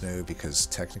for snow because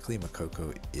technically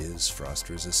Makoko is frost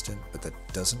resistant, but that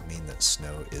doesn't mean that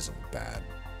snow isn't bad,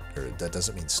 or that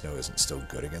doesn't mean snow isn't still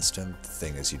good against him. The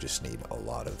thing is, you just need a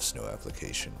lot of snow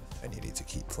application and you need to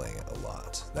keep playing it a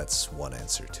lot. That's one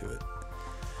answer to it.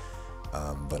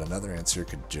 But another answer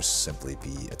could just simply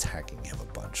be attacking him a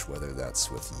bunch, whether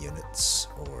that's with units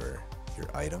or your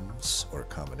items or a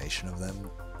combination of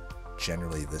them.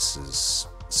 Generally, this is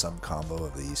some combo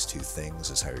of these two things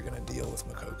is how you're going to deal with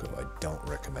Makoko. I don't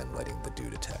recommend letting the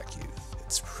dude attack you.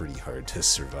 It's pretty hard to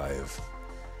survive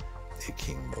a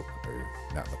King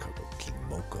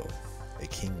Moko. A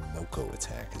King Moko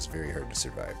attack is very hard to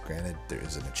survive. Granted, there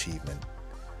is an achievement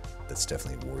that's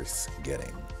definitely worth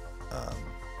getting.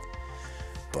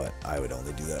 But I would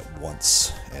only do that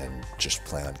once and just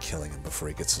plan on killing him before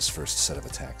he gets his first set of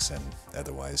attacks in.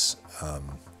 Otherwise,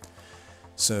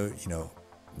 so, you know,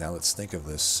 now let's think of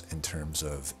this in terms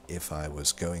of if I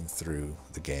was going through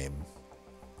the game,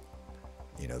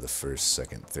 you know, the first,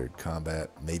 second, third combat,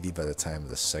 maybe by the time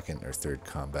the second or third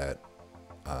combat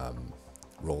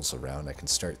rolls around, I can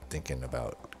start thinking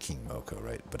about King Moko,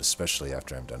 right? But especially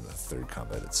after I'm done with the third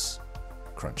combat, it's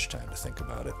crunch time to think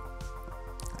about it.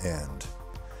 And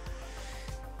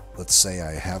let's say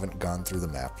I haven't gone through the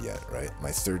map yet, right?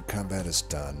 My third combat is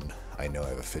done. I know I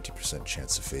have a 50%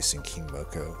 chance of facing King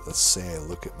Moko. Let's say I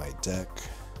look at my deck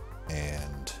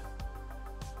and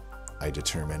I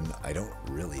determine I don't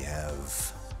really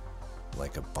have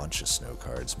like a bunch of snow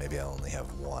cards. Maybe I only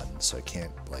have one, so I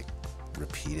can't like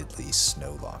repeatedly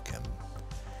snow lock him.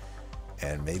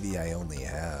 And maybe I only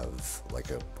have like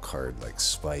a card like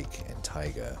Spike and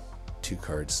Taiga, 2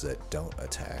 cards that don't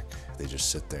attack. They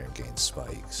just sit there and gain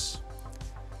spikes.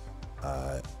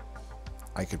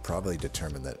 I could probably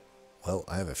determine that, well,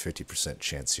 I have a 50%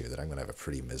 chance here that I'm going to have a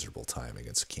pretty miserable time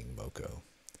against King Moko.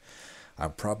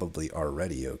 I'm probably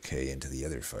already okay into the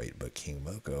other fight, but King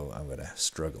Moko I'm going to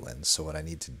struggle in. So what I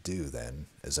need to do then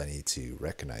is I need to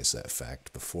recognize that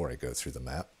fact before I go through the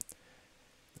map.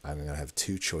 I'm going to have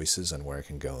 2 choices on where I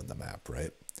can go in the map,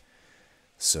 right?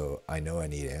 So I know I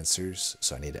need answers,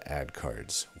 so I need to add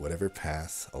cards. Whatever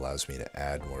path allows me to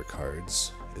add more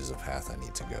cards is the path I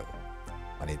need to go.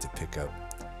 I need to pick up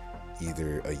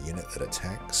either a unit that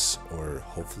attacks or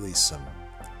hopefully some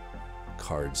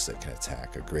cards that can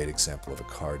attack. A great example of a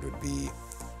card would be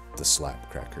the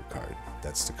Slapcracker card.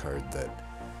 That's the card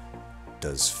that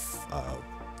does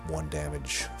 1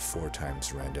 damage 4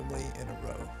 times randomly in a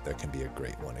row. That can be a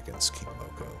great one against King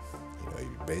Moko. You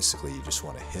know, basically you just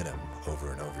want to hit him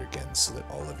over and over again so that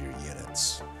all of your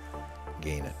units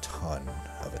gain a ton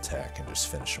of attack and just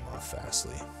finish him off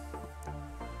fastly.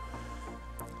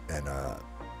 And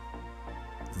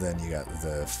then you got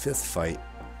the 5th fight.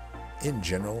 In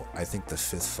general, I think the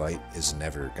 5th fight is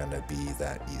never going to be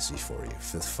that easy for you.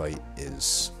 5th fight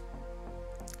is,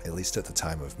 at least at the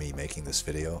time of me making this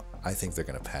video, I think they're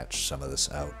going to patch some of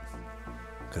this out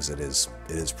because it is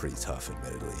pretty tough,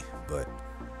 admittedly. But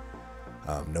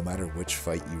no matter which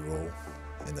fight you roll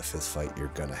in the 5th fight, you're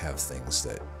going to have things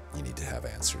that you need to have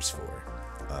answers for.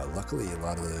 Luckily, a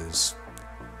lot of those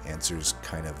answers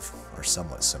kind of are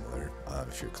somewhat similar.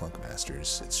 If you're Clunk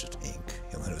Masters, it's just ink.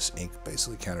 You'll notice ink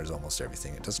basically counters almost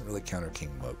everything. It doesn't really counter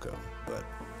King Moko, but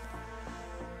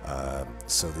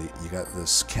so you got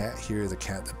this cat here, the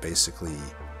cat that basically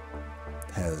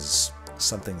has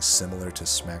something similar to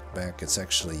Smackback. It's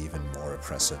actually even more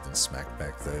oppressive than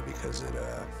Smackback though, because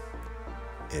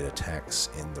it attacks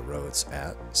in the row it's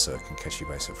at, so it can catch you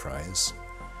by surprise.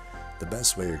 The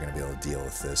best way you're going to be able to deal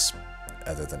with this,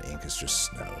 other than ink, is just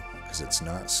snow, because it's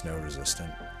not snow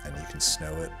resistant, and you can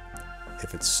snow it.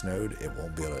 If it's snowed, it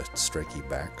won't be able to strike you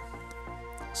back,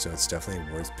 so it's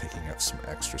definitely worth picking up some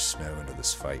extra snow into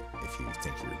this fight if you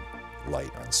think you're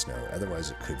light on snow.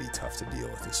 Otherwise, it could be tough to deal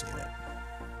with this unit.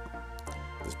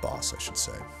 This boss, I should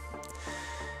say.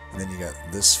 And then you got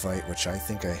this fight, which I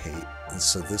think I hate. And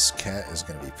so this cat is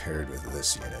going to be paired with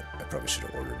this unit. I probably should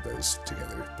have ordered those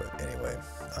together, but anyway.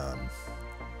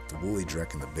 The Woolly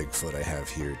Drek and the Bigfoot I have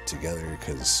here together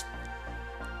because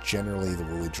generally the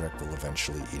Woolly Drek will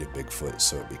eventually eat a Bigfoot,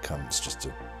 so it becomes just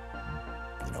a,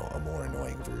 you know, a more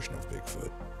annoying version of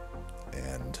Bigfoot.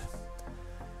 And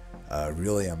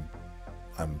really,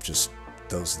 I'm just,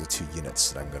 those are the two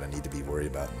units that I'm going to need to be worried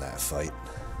about in that fight.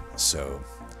 So,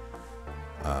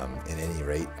 at any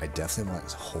rate, I definitely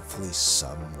want hopefully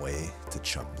some way to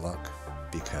chump block,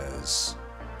 because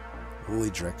Woolly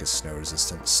Drek is snow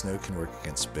resistant. Snow can work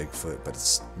against Bigfoot, but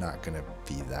it's not going to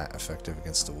be that effective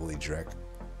against the Woolly Drek.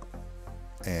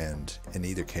 And in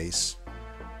either case,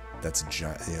 that's a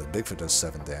giant, you know, Bigfoot does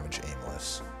 7 damage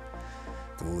aimless.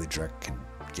 The Woolly Drek can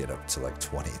get up to like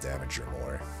 20 damage or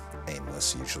more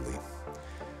aimless usually.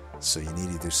 So you need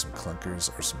either some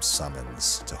clunkers or some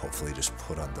summons to hopefully just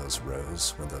put on those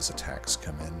rows when those attacks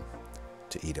come in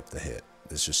to eat up the hit.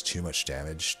 There's just too much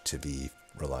damage to be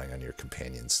relying on your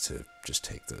companions to just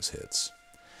take those hits.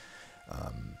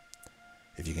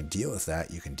 If you can deal with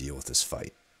that, you can deal with this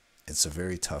fight. It's a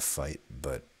very tough fight,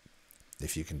 but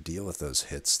if you can deal with those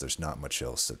hits, there's not much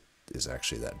else that is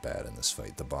actually that bad in this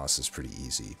fight. The boss is pretty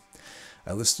easy.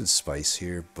 I listed Spice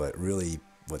here, but really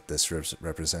what this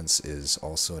represents is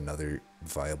also another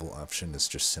viable option. Is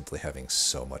just simply having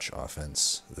so much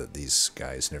offense that these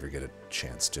guys never get a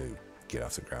chance to get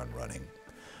off the ground running.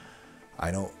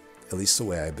 I don't, at least the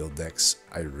way I build decks,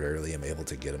 I rarely am able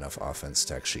to get enough offense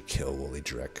to actually kill Woolly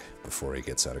Drek before he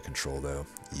gets out of control though.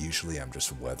 Usually I'm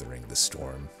just weathering the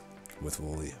storm with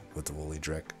the Woolly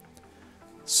Drek.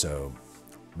 So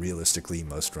realistically,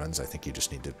 most runs I think you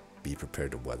just need to be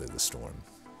prepared to weather the storm.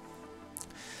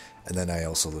 And then I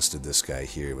also listed this guy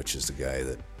here, which is the guy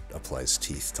that applies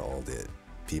teeth to all the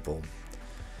people.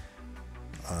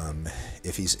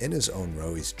 If he's in his own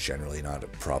row, he's generally not a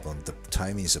problem. The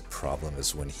time he's a problem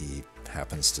is when he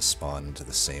happens to spawn into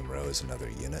the same row as another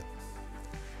unit.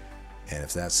 And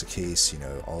if that's the case, you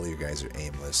know, all your guys are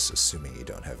aimless, assuming you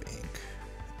don't have ink.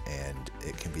 And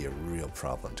it can be a real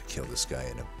problem to kill this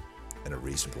guy in a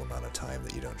reasonable amount of time,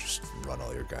 that you don't just run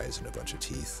all your guys in a bunch of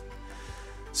teeth.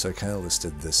 So I kind of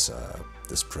listed this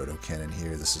this proto cannon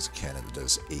here. This is a cannon that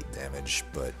does 8 damage,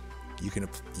 but you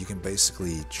can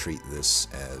basically treat this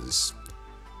as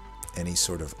any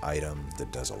sort of item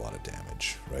that does a lot of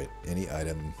damage, right? Any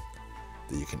item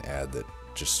that you can add that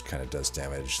just kind of does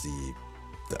damage. The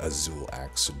Azul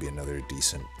Axe would be another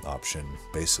decent option.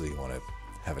 Basically, you want to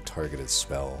have a targeted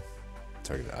spell,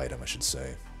 targeted item, I should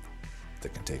say,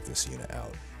 that can take this unit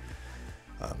out.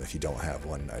 If you don't have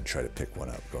one, I'd try to pick one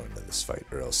up going into this fight,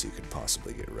 or else you could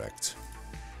possibly get wrecked.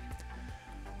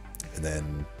 And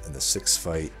then in the 6th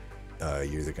fight,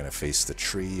 you're either going to face the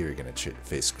tree or you're going to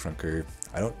face Crunker.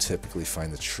 I don't typically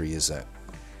find the tree is that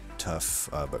tough,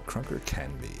 but Crunker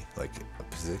can be, like,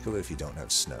 particularly if you don't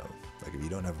have snow. Like, if you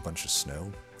don't have a bunch of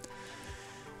snow,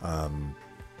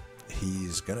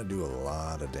 he's going to do a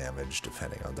lot of damage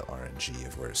depending on the RNG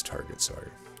of where his targets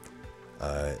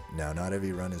are. Now, not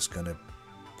every run is going to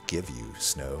give you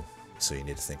snow, so you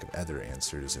need to think of other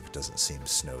answers if it doesn't seem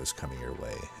snow is coming your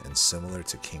way. And similar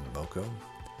to King Moko,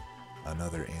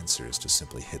 another answer is to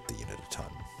simply hit the unit a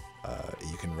ton.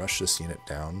 You can rush this unit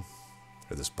down,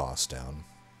 or this boss down.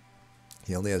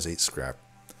 He only has 8 scrap,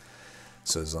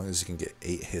 so as long as you can get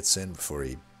 8 hits in before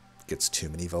he gets too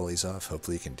many volleys off,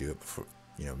 hopefully you can do it before,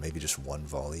 you know, maybe just 1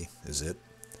 volley is it.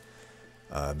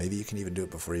 Maybe you can even do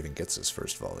it before he even gets his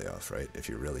first volley off, right, if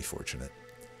you're really fortunate.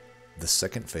 The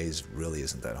second phase really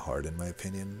isn't that hard in my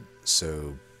opinion,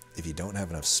 so if you don't have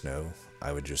enough snow,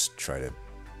 I would just try to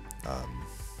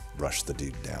rush the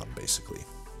dude down, basically.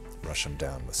 Rush him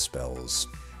down with spells,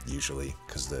 usually,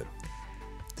 because the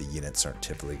units aren't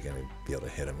typically going to be able to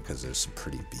hit him because there's some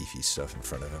pretty beefy stuff in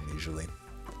front of him, usually.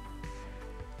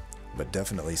 But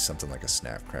definitely something like a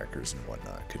Snapcrackers and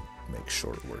whatnot could make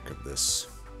short work of this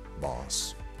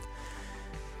boss.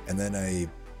 And then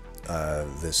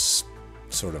this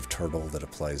sort of turtle that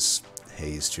applies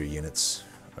haze to your units,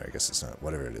 or I guess it's not,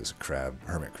 whatever it is, a crab,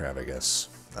 hermit crab, I guess.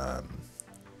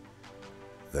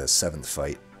 The 7th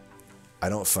fight, I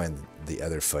don't find the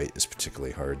other fight is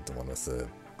particularly hard, the one with the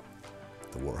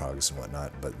warthogs and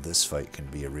whatnot, but this fight can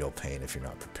be a real pain if you're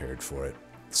not prepared for it.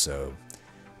 So,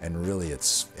 and really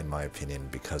it's, in my opinion,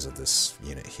 because of this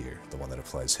unit here, the one that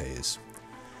applies haze.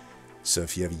 So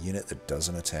if you have a unit that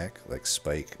doesn't attack, like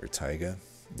Spike or Taiga,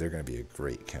 they're going to be a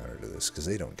great counter to this, because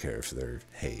they don't care if they're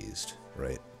hazed,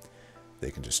 right?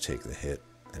 They can just take the hit,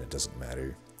 and it doesn't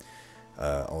matter.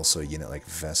 Also, a unit like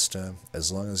Vesta,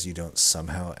 as long as you don't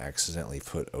somehow accidentally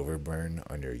put Overburn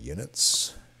on your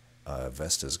units,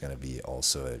 Vesta is going to be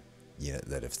also a unit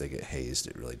that if they get hazed,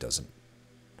 it really doesn't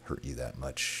hurt you that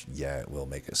much. Yeah, it will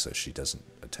make it so she doesn't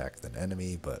attack the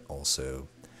enemy, but also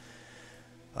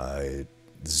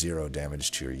 0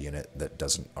 damage to your unit that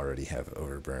doesn't already have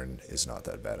Overburn is not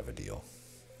that bad of a deal.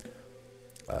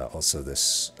 Also,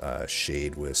 this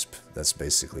Shade Wisp, that's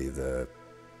basically the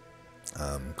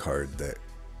card that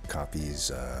copies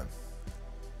the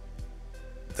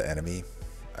enemy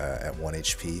at 1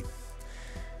 HP.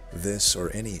 This, or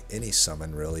any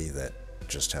summon really that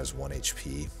just has 1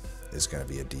 HP, is going to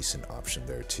be a decent option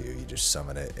there too. You just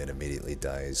summon it, it immediately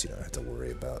dies, you don't have to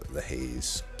worry about the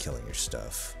haze killing your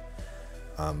stuff.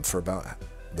 For about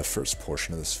the first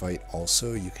portion of this fight,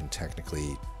 also, you can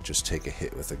technically just take a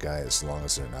hit with a guy as long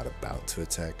as they're not about to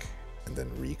attack, and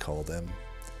then recall them,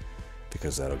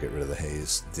 because that'll get rid of the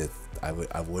haze.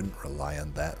 I wouldn't rely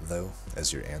on that though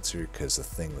as your answer, because the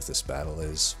thing with this battle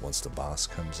is, once the boss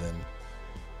comes in,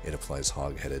 it applies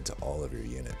hog-headed to all of your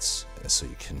units, so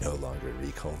you can no longer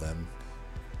recall them.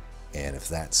 And if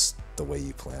that's the way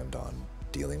you planned on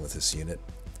dealing with this unit,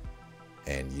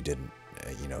 and you didn't,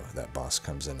 you know, that boss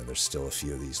comes in and there's still a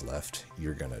few of these left,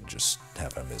 you're gonna just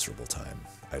have a miserable time.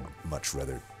 I'd much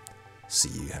rather see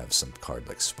you have some card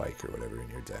like Spike or whatever in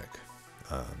your deck.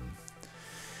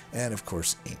 And of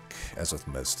course, ink. As with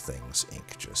most things,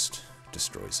 ink just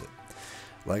destroys it.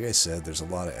 Like I said, there's a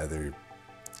lot of other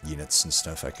units and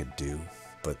stuff I could do,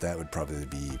 but that would probably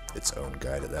be its own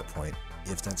guide at that point.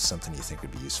 If that's something you think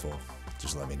would be useful,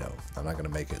 just let me know. I'm not going to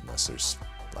make it unless there's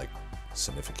like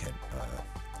significant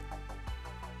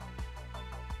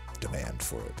demand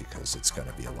for it, because it's going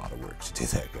to be a lot of work to do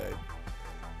that guide.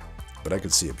 But I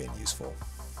could see it being useful.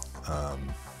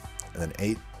 And then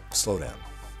 8, slow down.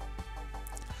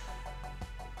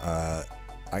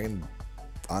 I can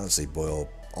honestly boil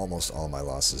almost all my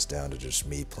losses down to just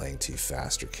me playing too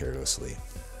fast or carelessly.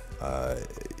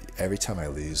 Every time I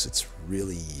lose, it's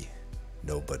really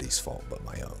nobody's fault but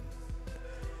my own.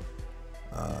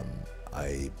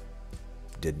 I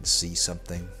didn't see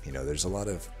something. You know, there's a lot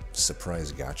of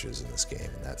surprise gotchas in this game,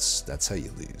 and that's how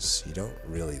you lose. You don't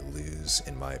really lose,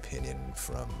 in my opinion,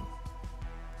 from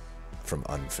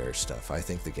unfair stuff. I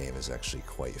think the game is actually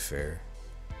quite fair.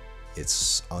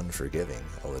 It's unforgiving,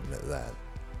 I'll admit that.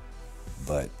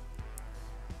 But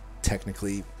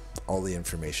technically, all the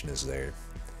information is there.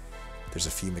 There's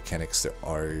a few mechanics that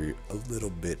are a little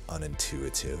bit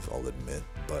unintuitive, I'll admit,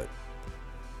 but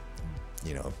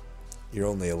you know, you're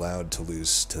only allowed to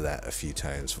lose to that a few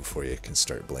times before you can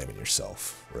start blaming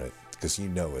yourself, right? Because you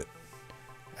know it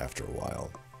after a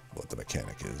while what the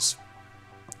mechanic is.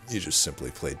 You just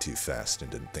simply played too fast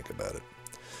and didn't think about it.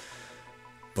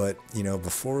 But, you know,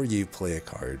 before you play a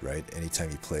card, right,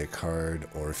 anytime you play a card,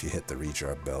 or if you hit the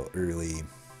redraw bell early,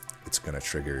 it's going to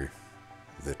trigger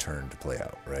the turn to play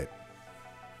out, right?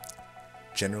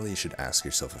 Generally, you should ask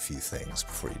yourself a few things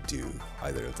before you do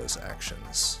either of those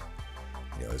actions.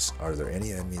 You know, are there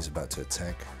any enemies about to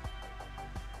attack?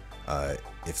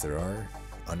 If there are,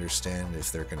 understand if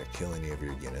they're going to kill any of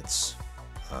your units,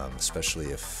 especially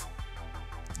if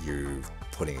you're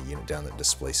putting a unit down that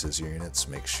displaces your units.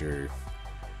 Make sure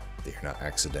that you're not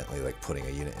accidentally like putting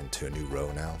a unit into a new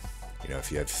row now. You know,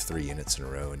 if you have 3 units in a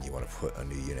row and you want to put a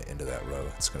new unit into that row,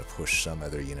 it's going to push some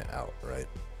other unit out, right?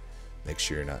 Make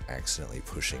sure you're not accidentally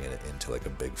pushing it into like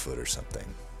a Bigfoot or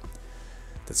something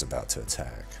that's about to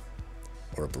attack,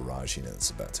 or a barrage unit that's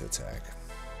about to attack.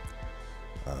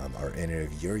 Are any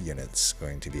of your units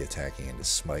going to be attacking into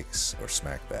spikes or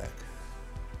smackback?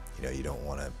 You know, you don't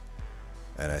want to,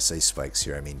 and I say spikes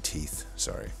here, I mean teeth,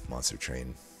 sorry, Monster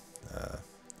Train.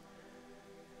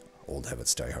 Old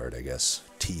habits die hard, I guess.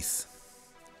 Teeth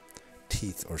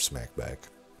or smackback.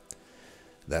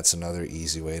 That's another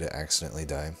easy way to accidentally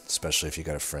die, especially if you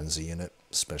got a frenzy unit,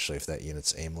 especially if that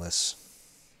unit's aimless.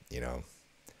 You know,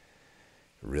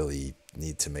 really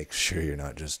need to make sure you're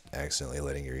not just accidentally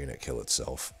letting your unit kill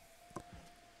itself.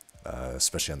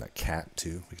 especially on that cat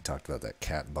too. We talked about that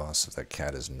cat boss. If that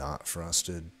cat is not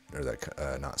frosted, or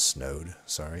that not snowed,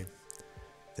 sorry,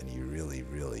 then you really,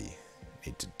 really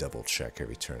need to double check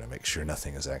every turn and make sure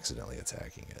nothing is accidentally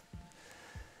attacking it.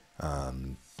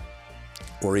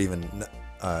 Or even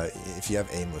if you have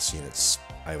aimless units,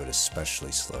 I would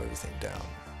especially slow everything down.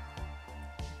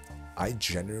 I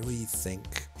generally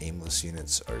think aimless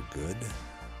units are good,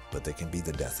 but they can be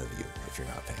the death of you if you're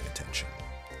not paying attention.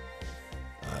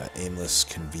 Aimless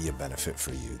can be a benefit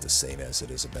for you the same as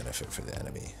it is a benefit for the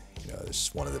enemy. You know,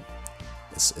 it's one of the,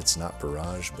 it's not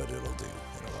barrage, but it'll do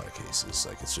in a lot of cases.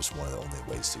 Like, it's just one of the only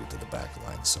ways to get to the back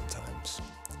line sometimes.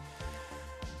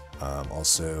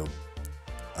 Also,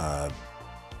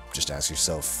 just ask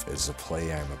yourself, is the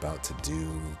play I'm about to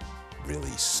do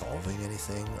really solving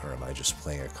anything, or am I just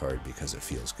playing a card because it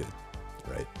feels good,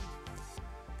 right?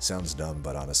 Sounds dumb,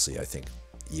 but honestly, I think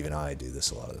even I do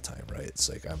this a lot of the time, right? It's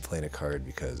like, I'm playing a card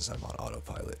because I'm on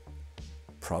autopilot.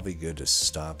 Probably good to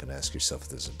stop and ask yourself if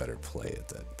there's a better play at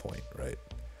that point, right?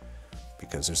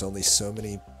 Because there's only so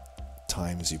many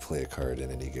times you play a card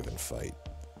in any given fight,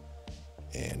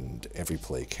 and every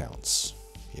play counts.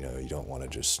 You know, you don't want to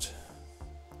just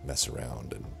mess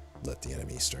around and let the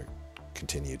enemy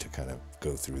continue to kind of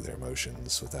go through their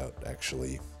motions without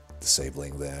actually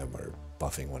disabling them or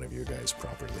buffing one of your guys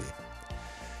properly.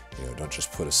 You know, don't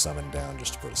just put a summon down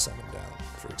just to put a summon down,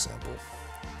 for example.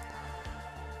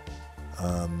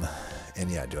 And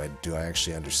yeah, do I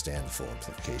actually understand the full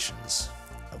implications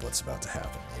of what's about to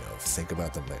happen? You know, think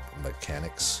about the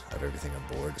mechanics of everything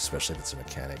on board, especially if it's a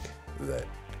mechanic that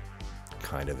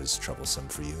kind of is troublesome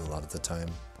for you a lot of the time.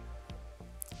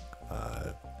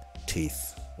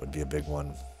 Teeth would be a big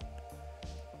one.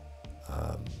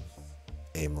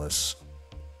 Aimless.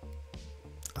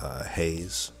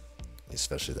 Haze,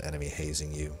 especially the enemy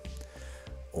hazing you.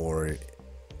 Or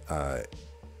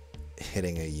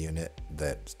hitting a unit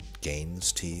that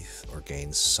gains teeth or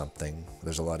gains something.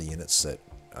 There's a lot of units that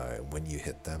when you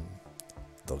hit them,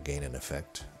 they'll gain an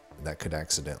effect. That could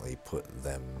accidentally put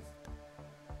them,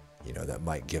 you know, that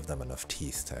might give them enough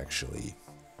teeth to actually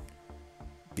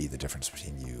be the difference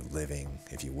between you living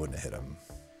if you wouldn't hit them,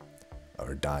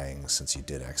 or dying since you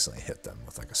did accidentally hit them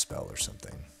with like a spell or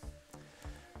something.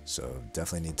 So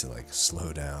definitely need to like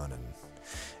slow down,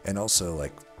 and also,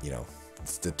 like, you know,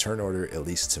 the turn order, at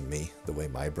least to me, the way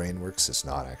my brain works, is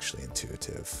not actually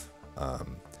intuitive.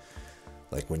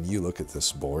 Like, when you look at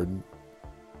this board,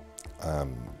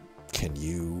 can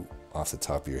you off the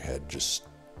top of your head just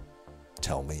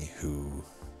tell me who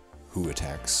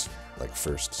attacks, like,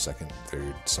 first, second,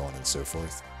 third, so on and so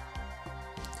forth?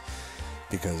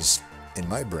 Because in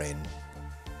my brain,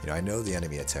 you know, I know the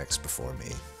enemy attacks before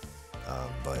me,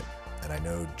 and I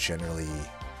know generally,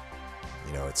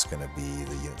 you know, it's going to be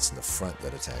the units in the front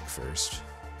that attack first.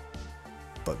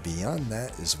 But beyond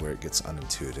that is where it gets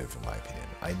unintuitive, in my opinion.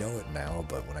 I know it now,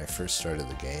 but when I first started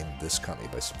the game, this caught me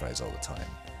by surprise all the time.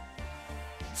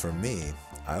 For me,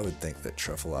 I would think that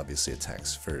Truffle obviously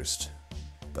attacks first,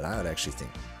 but I would actually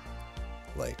think,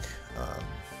 like,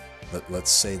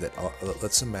 let's say that,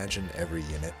 let's imagine every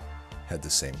unit had the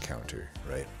same counter,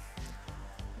 right?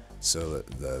 So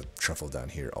the Truffle down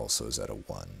here also is at a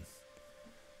 1.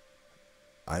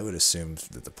 I would assume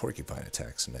that the Porcupine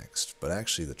attacks next, but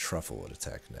actually the Truffle would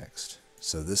attack next.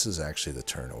 So this is actually the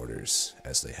turn orders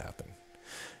as they happen.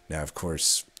 Now, of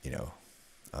course, you know,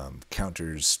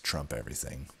 counters trump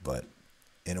everything, but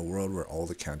in a world where all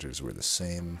the counters were the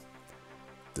same,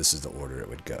 this is the order it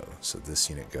would go. So this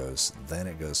unit goes, then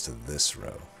it goes to this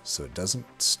row. So it doesn't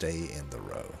stay in the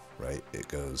row, right? It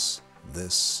goes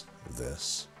this,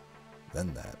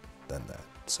 then that,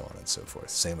 so on and so forth.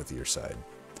 Same with your side.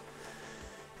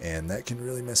 And that can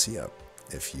really mess you up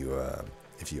if you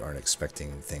aren't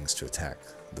expecting things to attack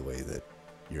the way that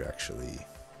you're actually,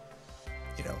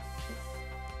 you know,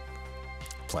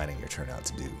 planning your turn out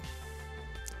to do.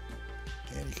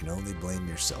 And you can only blame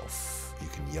yourself. You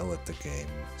can yell at the game,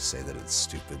 say that it's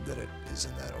stupid that it is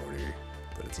in that order,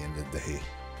 but at the end of the day,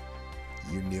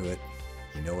 you knew it.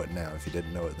 You know it now. If you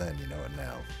didn't know it then, you know it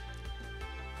now.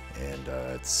 And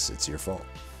it's your fault.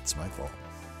 It's my fault.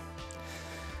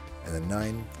 And then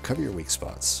 9, cover your weak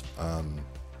spots.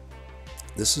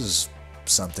 This is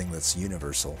something that's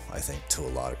universal, I think, to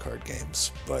a lot of card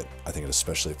games, but I think it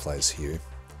especially applies here.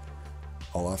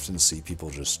 I'll often see people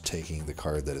just taking the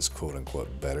card that is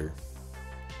quote-unquote better.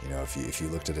 You know, if you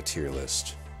looked at a tier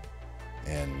list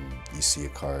and you see a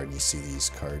card and you see these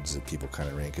cards that people kind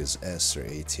of rank as S or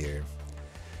A tier,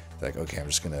 like, okay, I'm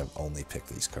just going to only pick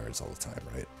these cards all the time,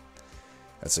 right?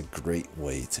 That's a great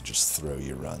way to just throw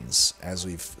your runs. As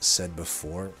we've said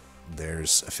before,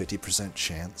 there's a 50%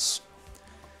 chance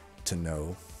to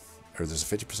know, or there's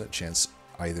a 50% chance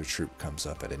either troop comes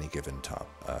up at any given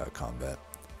combat.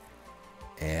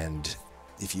 And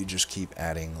if you just keep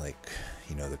adding, like,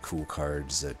 you know, the cool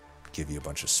cards that give you a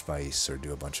bunch of spice or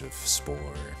do a bunch of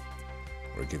spore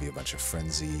or give you a bunch of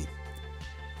frenzy,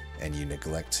 and you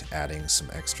neglect adding some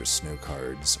extra snow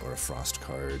cards or a frost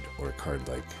card or a card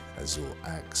like Azul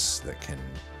Axe that can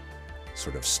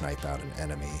sort of snipe out an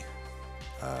enemy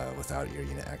without your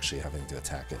unit actually having to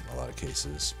attack it in a lot of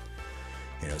cases,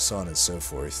 you know, so on and so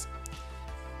forth.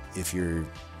 If you're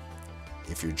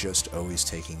just always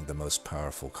taking the most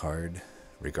powerful card,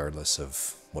 regardless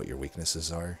of what your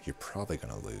weaknesses are, you're probably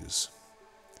going to lose.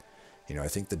 You know, I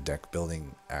think the deck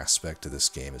building aspect of this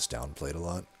game is downplayed a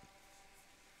lot.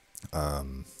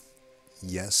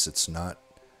 Yes, it's not,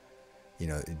 you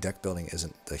know, deck building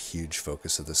isn't the huge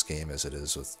focus of this game as it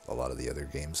is with a lot of the other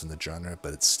games in the genre,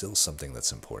 but it's still something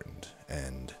that's important.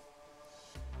 And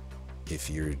if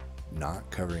you're not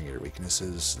covering your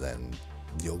weaknesses, then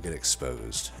you'll get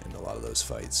exposed in a lot of those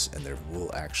fights, and there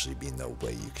will actually be no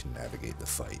way you can navigate the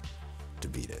fight to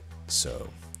beat it. So,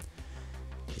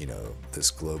 you know,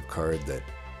 this globe card that,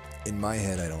 in my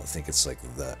head, I don't think it's like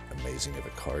that amazing of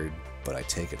a card, but I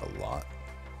take it a lot.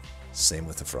 Same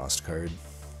with the frost card.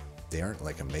 They aren't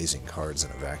like amazing cards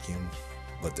in a vacuum,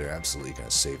 but they're absolutely going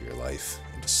to save your life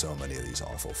into so many of these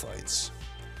awful fights.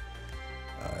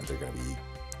 They're going to be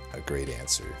a great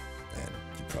answer, and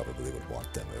you probably would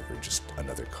want them over just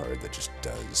another card that just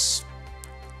does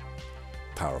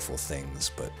powerful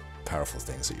things, but powerful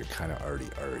things that you're kind of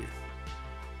already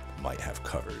might have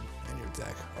covered in your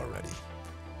deck already.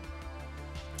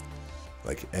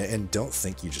 Like, and don't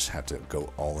think you just have to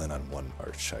go all in on one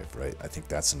archetype, right? I think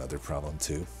that's another problem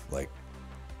too. Like,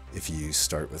 if you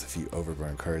start with a few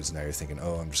Overburn cards, now you're thinking,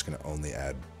 oh, I'm just going to only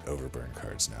add Overburn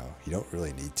cards now. You don't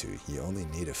really need to. You only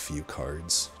need a few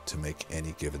cards to make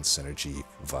any given synergy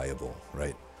viable,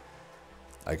 right?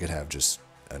 I could have just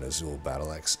an Azul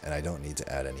Battle Axe, and I don't need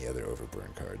to add any other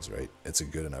Overburn cards, right? It's a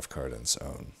good enough card on its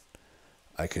own.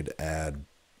 I could add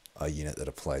a unit that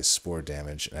applies spore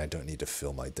damage, and I don't need to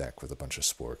fill my deck with a bunch of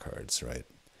spore cards, right?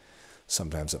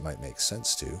 Sometimes it might make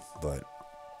sense to, but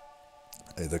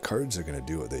the cards are going to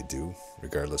do what they do,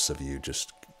 regardless of you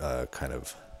just kind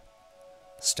of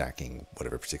stacking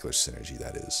whatever particular synergy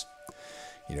that is.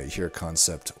 You know, you hear a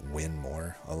concept win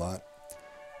more a lot,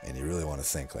 and you really want to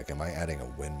think, like, am I adding a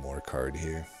win more card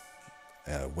here?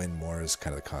 Win more is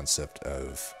kind of the concept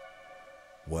of,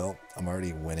 well, I'm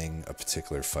already winning a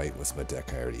particular fight with my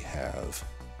deck I already have.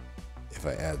 If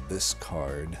I add this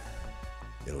card,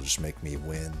 it'll just make me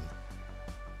win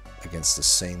against the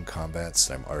same combats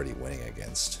that I'm already winning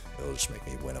against. It'll just make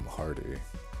me win them harder.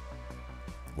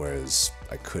 Whereas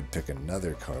I could pick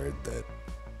another card that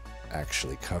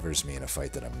actually covers me in a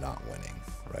fight that I'm not winning,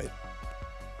 right?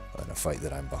 In a fight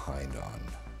that I'm behind on.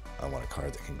 I want a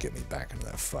card that can get me back into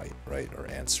that fight, right? Or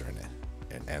answer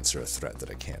a threat that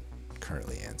I can't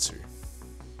currently answer.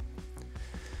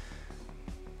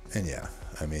 And yeah,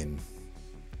 I mean,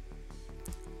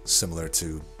 similar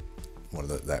to one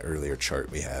of that earlier chart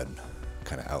we had,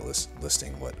 kind of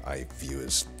outlisting what I view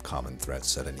as common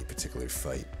threats at any particular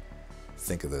fight.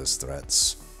 Think of those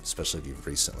threats, especially if you've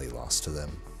recently lost to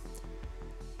them.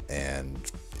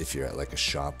 And if you're at like a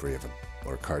shop where you have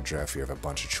or a card draft where you have a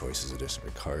bunch of choices of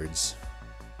different cards,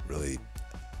 really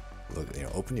look, you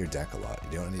know, open your deck a lot.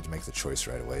 You don't need to make the choice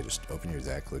right away. Just open your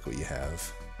deck, look what you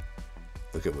have,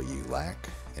 look at what you lack,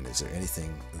 and is there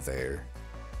anything there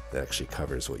that actually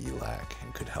covers what you lack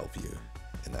and could help you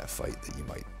in that fight that you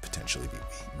might potentially be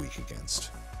weak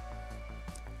against.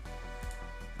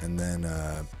 And then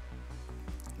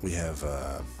we have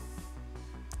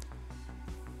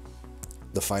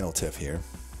the final tip here.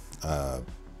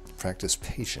 Practice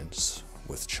patience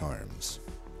with charms.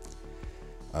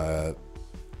 And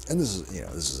this is, you know,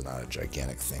 this is not a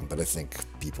gigantic thing, but I think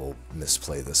people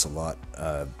misplay this a lot.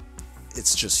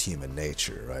 It's just human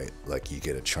nature, right? Like, you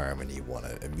get a charm and you want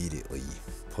to immediately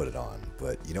put it on,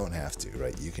 but you don't have to,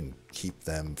 right? You can keep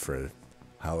them for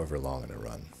however long in a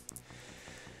run.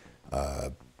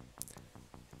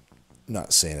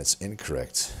 Not saying it's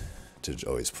incorrect to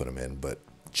always put them in, but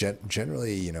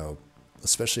generally, you know,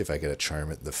 especially if I get a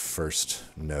charm at the first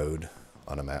node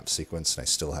on a map sequence and I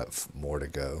still have more to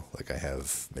go, like I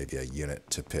have maybe a unit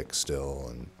to pick still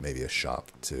and maybe a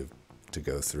shop to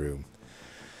go through,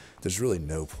 there's really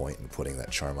no point in putting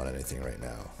that charm on anything right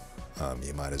now.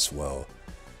 You might as well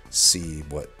see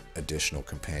what additional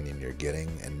companion you're getting,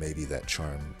 and maybe that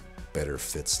charm better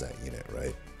fits that unit,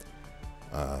 right?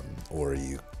 Or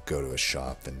you go to a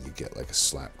shop and you get like a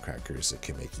slap crackers that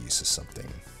can make use of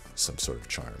something, some sort of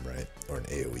charm, right? Or an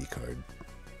AoE card.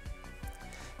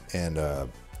 And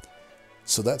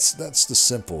so that's the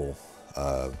simple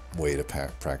way to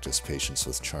practice patience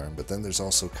with charm. But then there's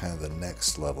also kind of the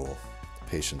next level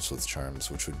patience with charms,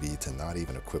 which would be to not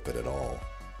even equip it at all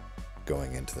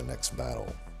going into the next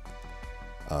battle.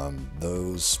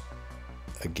 Those,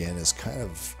 again, is kind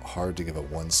of hard to give a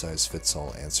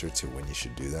one-size-fits-all answer to when you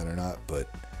should do that or not,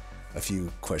 but a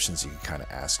few questions you can kind of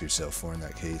ask yourself for in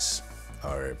that case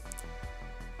are,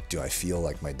 do I feel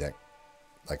like my deck,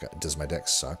 does my deck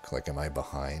suck? Like, am I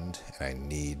behind and I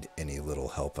need any little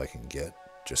help I can get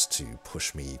just to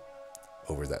push me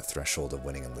over that threshold of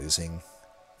winning and losing?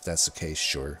 If that's the case,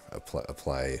 sure,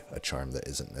 apply a charm that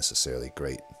isn't necessarily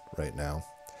great right now.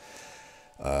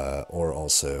 Or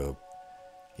also,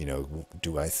 you know,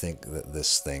 do I think that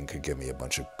this thing could give me a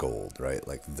bunch of gold, right?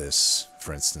 Like this,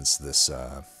 for instance, this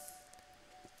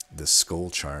skull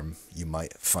charm, you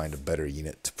might find a better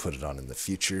unit to put it on in the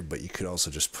future, but you could also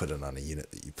just put it on a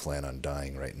unit that you plan on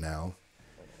dying right now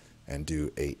and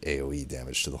do 8 AoE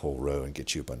damage to the whole row and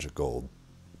get you a bunch of gold.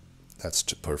 That's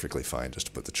perfectly fine just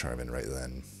to put the charm in right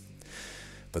then.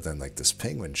 But then, like, this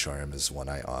penguin charm is one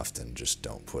I often just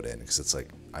don't put in, because it's like,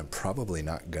 I'm probably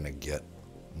not going to get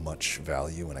much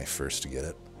value when I first get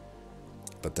it,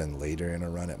 but then later in a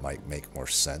run it might make more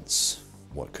sense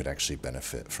what could actually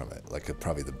benefit from it. Like,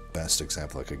 probably the best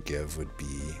example I could give would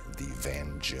be the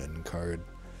Van Jun card,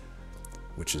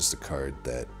 which is the card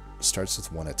that starts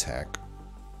with 1 attack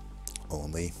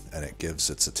only, and it gives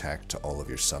its attack to all of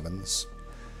your summons.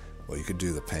 Well, you could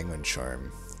do the penguin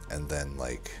charm and then,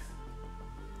 like,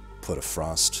 put a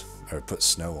frost or put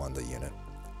snow on the unit,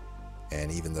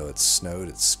 and even though it's snowed,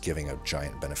 it's giving a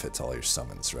giant benefit to all your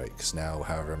summons, right? Because now,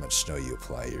 however much snow you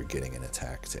apply, you're getting an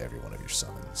attack to every one of your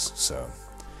summons. So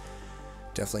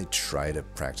definitely try to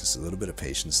practice a little bit of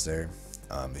patience there.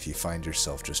 If you find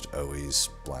yourself just always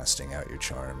blasting out your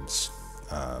charms,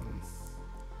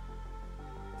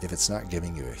 if it's not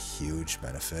giving you a huge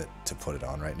benefit to put it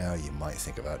on right now, you might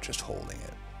think about just holding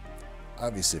it.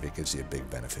 Obviously, if it gives you a big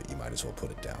benefit, you might as well put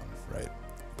it down, right?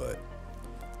 But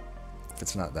if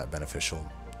it's not that beneficial,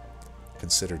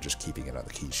 consider just keeping it on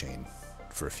the keychain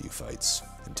for a few fights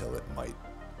until it might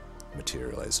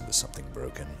materialize into something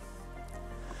broken.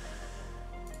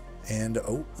 And,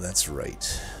 oh, that's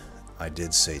right. I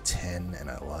did say 10 and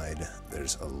I lied.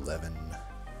 There's 11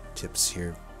 tips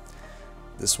here.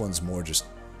 This one's more just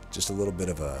a little bit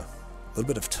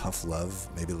of tough love,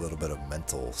 maybe a little bit of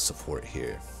mental support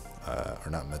here. Or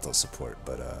not mental support,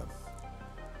 but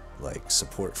like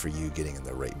support for you getting in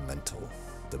the right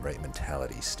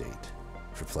mentality state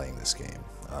for playing this game.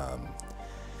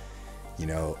 You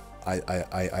know, I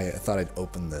thought I'd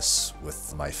open this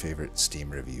with my favorite Steam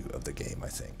review of the game, I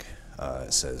think.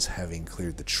 It says, having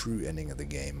cleared the true ending of the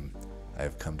game, I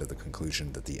have come to the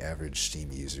conclusion that the average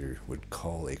Steam user would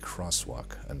call a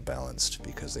crosswalk unbalanced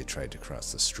because they tried to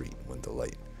cross the street when the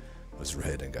light was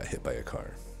red and got hit by a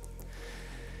car.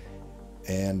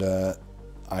 And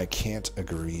I can't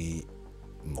agree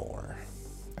more.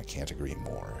 I can't agree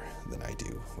more than I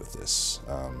do with this.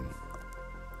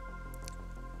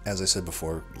 As I said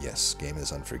before, yes, game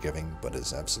is unforgiving, but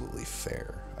is absolutely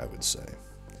fair, I would say.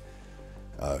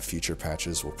 Future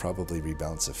patches will probably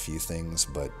rebalance a few things,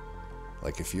 but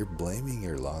like if you're blaming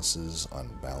your losses on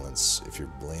balance, if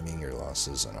you're blaming your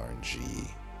losses on RNG,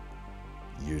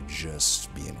 you're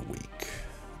just being weak.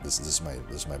 This is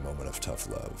my moment of tough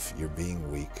love. You're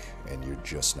being weak, and you're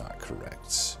just not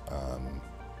correct.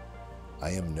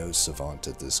 I am no savant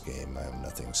at this game. I am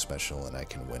nothing special, and I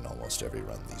can win almost every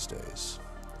run these days.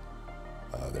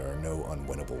 There are no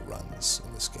unwinnable runs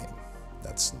in this game.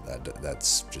 That's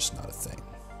just not a thing.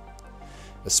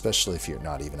 Especially if you're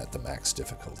not even at the max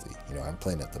difficulty. You know, I'm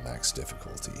playing at the max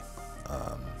difficulty,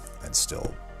 and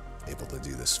still able to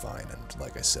do this fine. And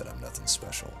like I said, I'm nothing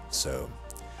special. So,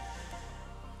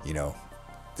 you know,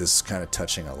 this is kind of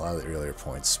touching a lot of the earlier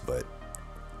points, but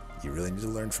you really need to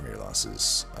learn from your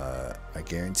losses. I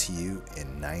guarantee you,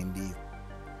 in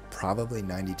probably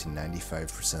 90 to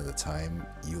 95% of the time,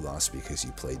 you lost because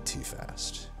you played too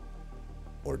fast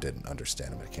or didn't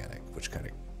understand a mechanic, which kind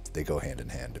of, they go hand in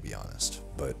hand, to be honest.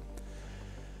 But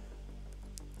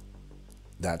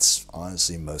that's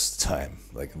honestly most of the time.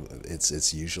 Like,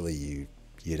 it's usually you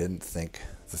didn't think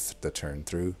the turn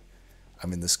through. I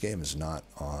mean, this game is not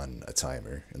on a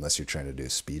timer unless you're trying to do a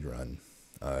speed run.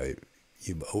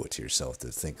 You owe it to yourself to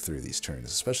think through these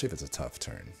turns, especially if it's a tough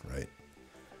turn, right?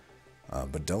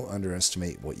 But don't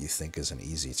underestimate what you think is an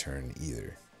easy turn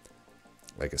either.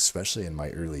 Like, especially in my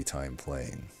early time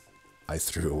playing, I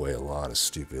threw away a lot of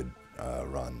stupid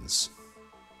runs.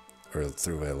 Or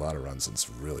threw away a lot of runs on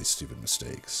some really stupid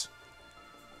mistakes.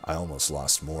 I almost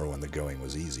lost more when the going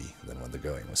was easy than when the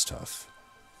going was tough,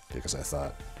 because I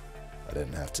thought I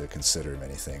didn't have to consider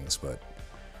many things. But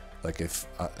like if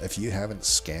you haven't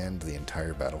scanned the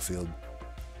entire battlefield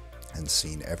and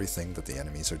seen everything that the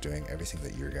enemies are doing, everything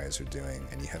that your guys are doing,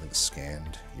 and you haven't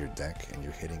scanned your deck and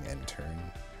you're hitting end turn,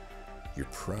 you're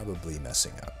probably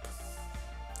messing up.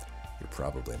 You're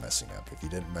probably messing up. If you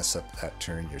didn't mess up that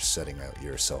turn, you're setting out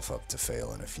yourself up to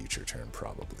fail in a future turn,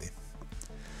 probably.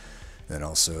 Then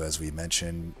also, as we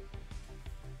mentioned,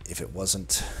 if it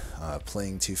wasn't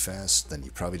playing too fast, then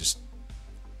you probably just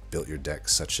built your deck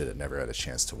such that it never had a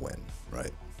chance to win,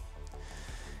 right?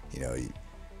 You know,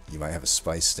 you might have a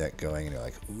spice deck going and you're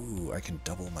like, ooh, I can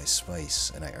double my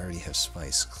spice, and I already have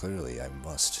spice. Clearly, I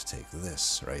must take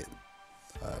this, right?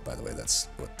 By the way, that's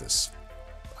what this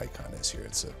icon is here.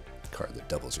 It's a card that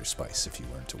doubles your spice if you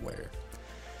weren't aware.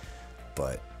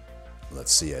 But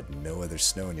let's see, you had no other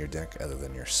snow in your deck other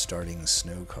than your starting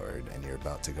snow card, and you're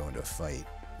about to go into a fight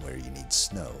where you need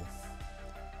snow,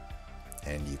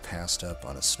 and you passed up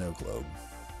on a snow globe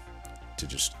to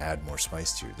just add more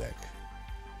spice to your deck.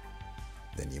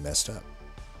 Then you messed up.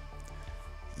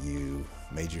 You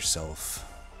made yourself,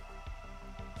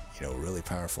 you know, really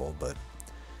powerful, but,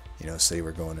 you know, say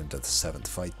we're going into the 7th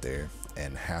fight there,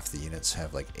 and half the units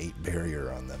have like 8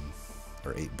 barrier on them,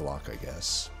 or 8 block, I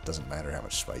guess. Doesn't matter how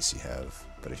much spice you have,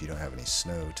 but if you don't have any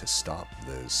snow to stop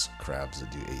those crabs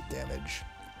that do 8 damage,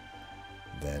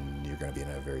 then you're going to be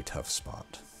in a very tough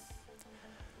spot.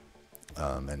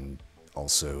 And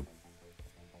also,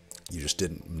 you just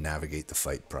didn't navigate the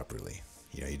fight properly.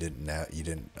 You know, you didn't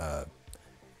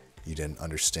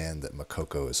understand that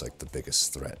Makoko is like the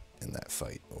biggest threat in that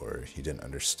fight, or you didn't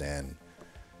understand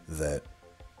that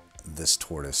this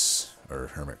tortoise or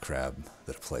hermit crab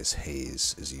that plays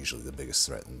haze is usually the biggest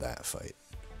threat in that fight.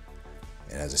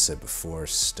 And as I said before,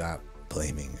 stop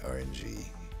blaming RNG.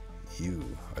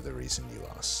 You are the reason you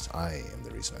lost. I am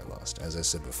the reason I lost. As I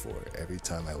said before, every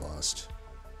time I lost,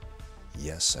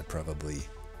 yes, I probably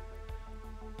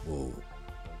will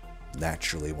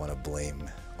naturally want to blame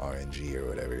RNG or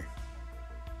whatever.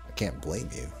 I can't blame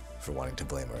you for wanting to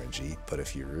blame RNG, but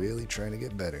if you're really trying to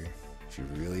get better, if you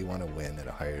really want to win at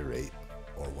a higher rate,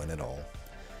 or win at all,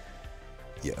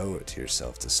 you owe it to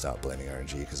yourself to stop blaming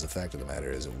RNG, because the fact of the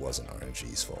matter is it wasn't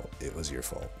RNG's fault, it was your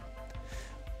fault.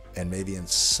 And maybe in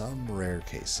some rare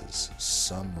cases,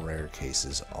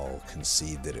 I'll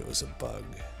concede that it was a bug,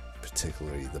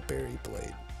 particularly the berry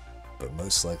blade, but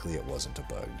most likely it wasn't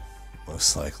a bug.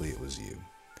 Most likely it was you.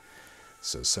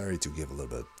 So sorry to give a little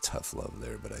bit of tough love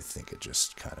there, but I think it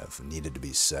just kind of needed to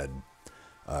be said.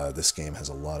 This game has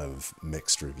a lot of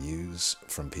mixed reviews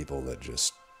from people that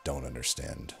just don't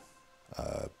understand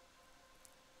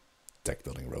deck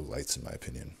building roguelites, in my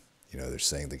opinion. You know, they're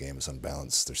saying the game is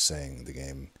unbalanced, they're saying the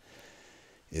game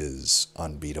is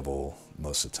unbeatable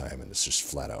most of the time, and it's just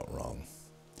flat out wrong.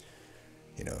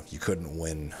 You know, you couldn't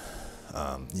win,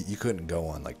 you couldn't go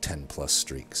on like 10 plus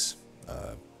streaks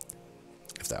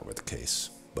if that were the case.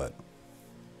 But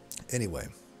anyway,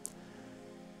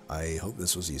 I hope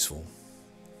this was useful.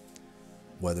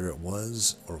 Whether it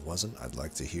was or wasn't, I'd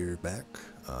like to hear back,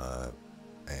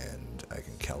 and I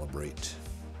can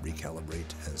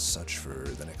recalibrate as such for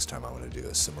the next time I want to do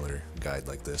a similar guide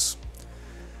like this.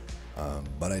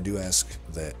 But I do ask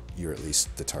that you're at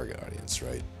least the target audience,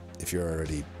 right? If you're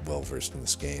already well versed in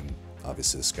this game,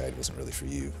 obviously this guide wasn't really for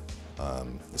you.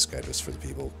 This guide was for the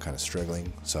people kind of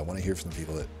struggling, so I want to hear from the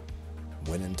people that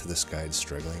went into this guide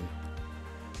struggling.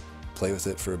 Play with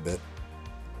it for a bit,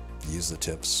 use the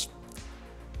tips.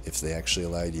 If they actually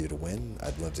allowed you to win,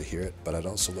 I'd love to hear it, but I'd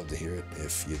also love to hear it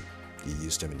if you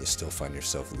used them and you still find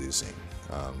yourself losing.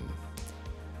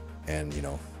 And, you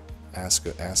know, ask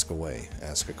away,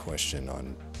 ask a question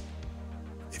on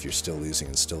if you're still losing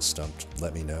and still stumped,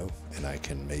 let me know, and I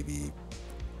can maybe,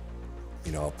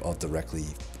 you know, I'll directly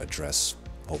address,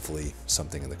 hopefully,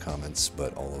 something in the comments,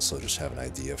 but I'll also just have an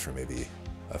idea for maybe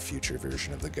a future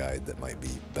version of the guide that might be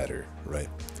better, right?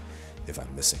 If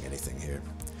I'm missing anything here.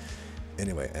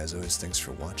 Anyway, as always, thanks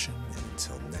for watching, and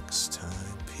until next time.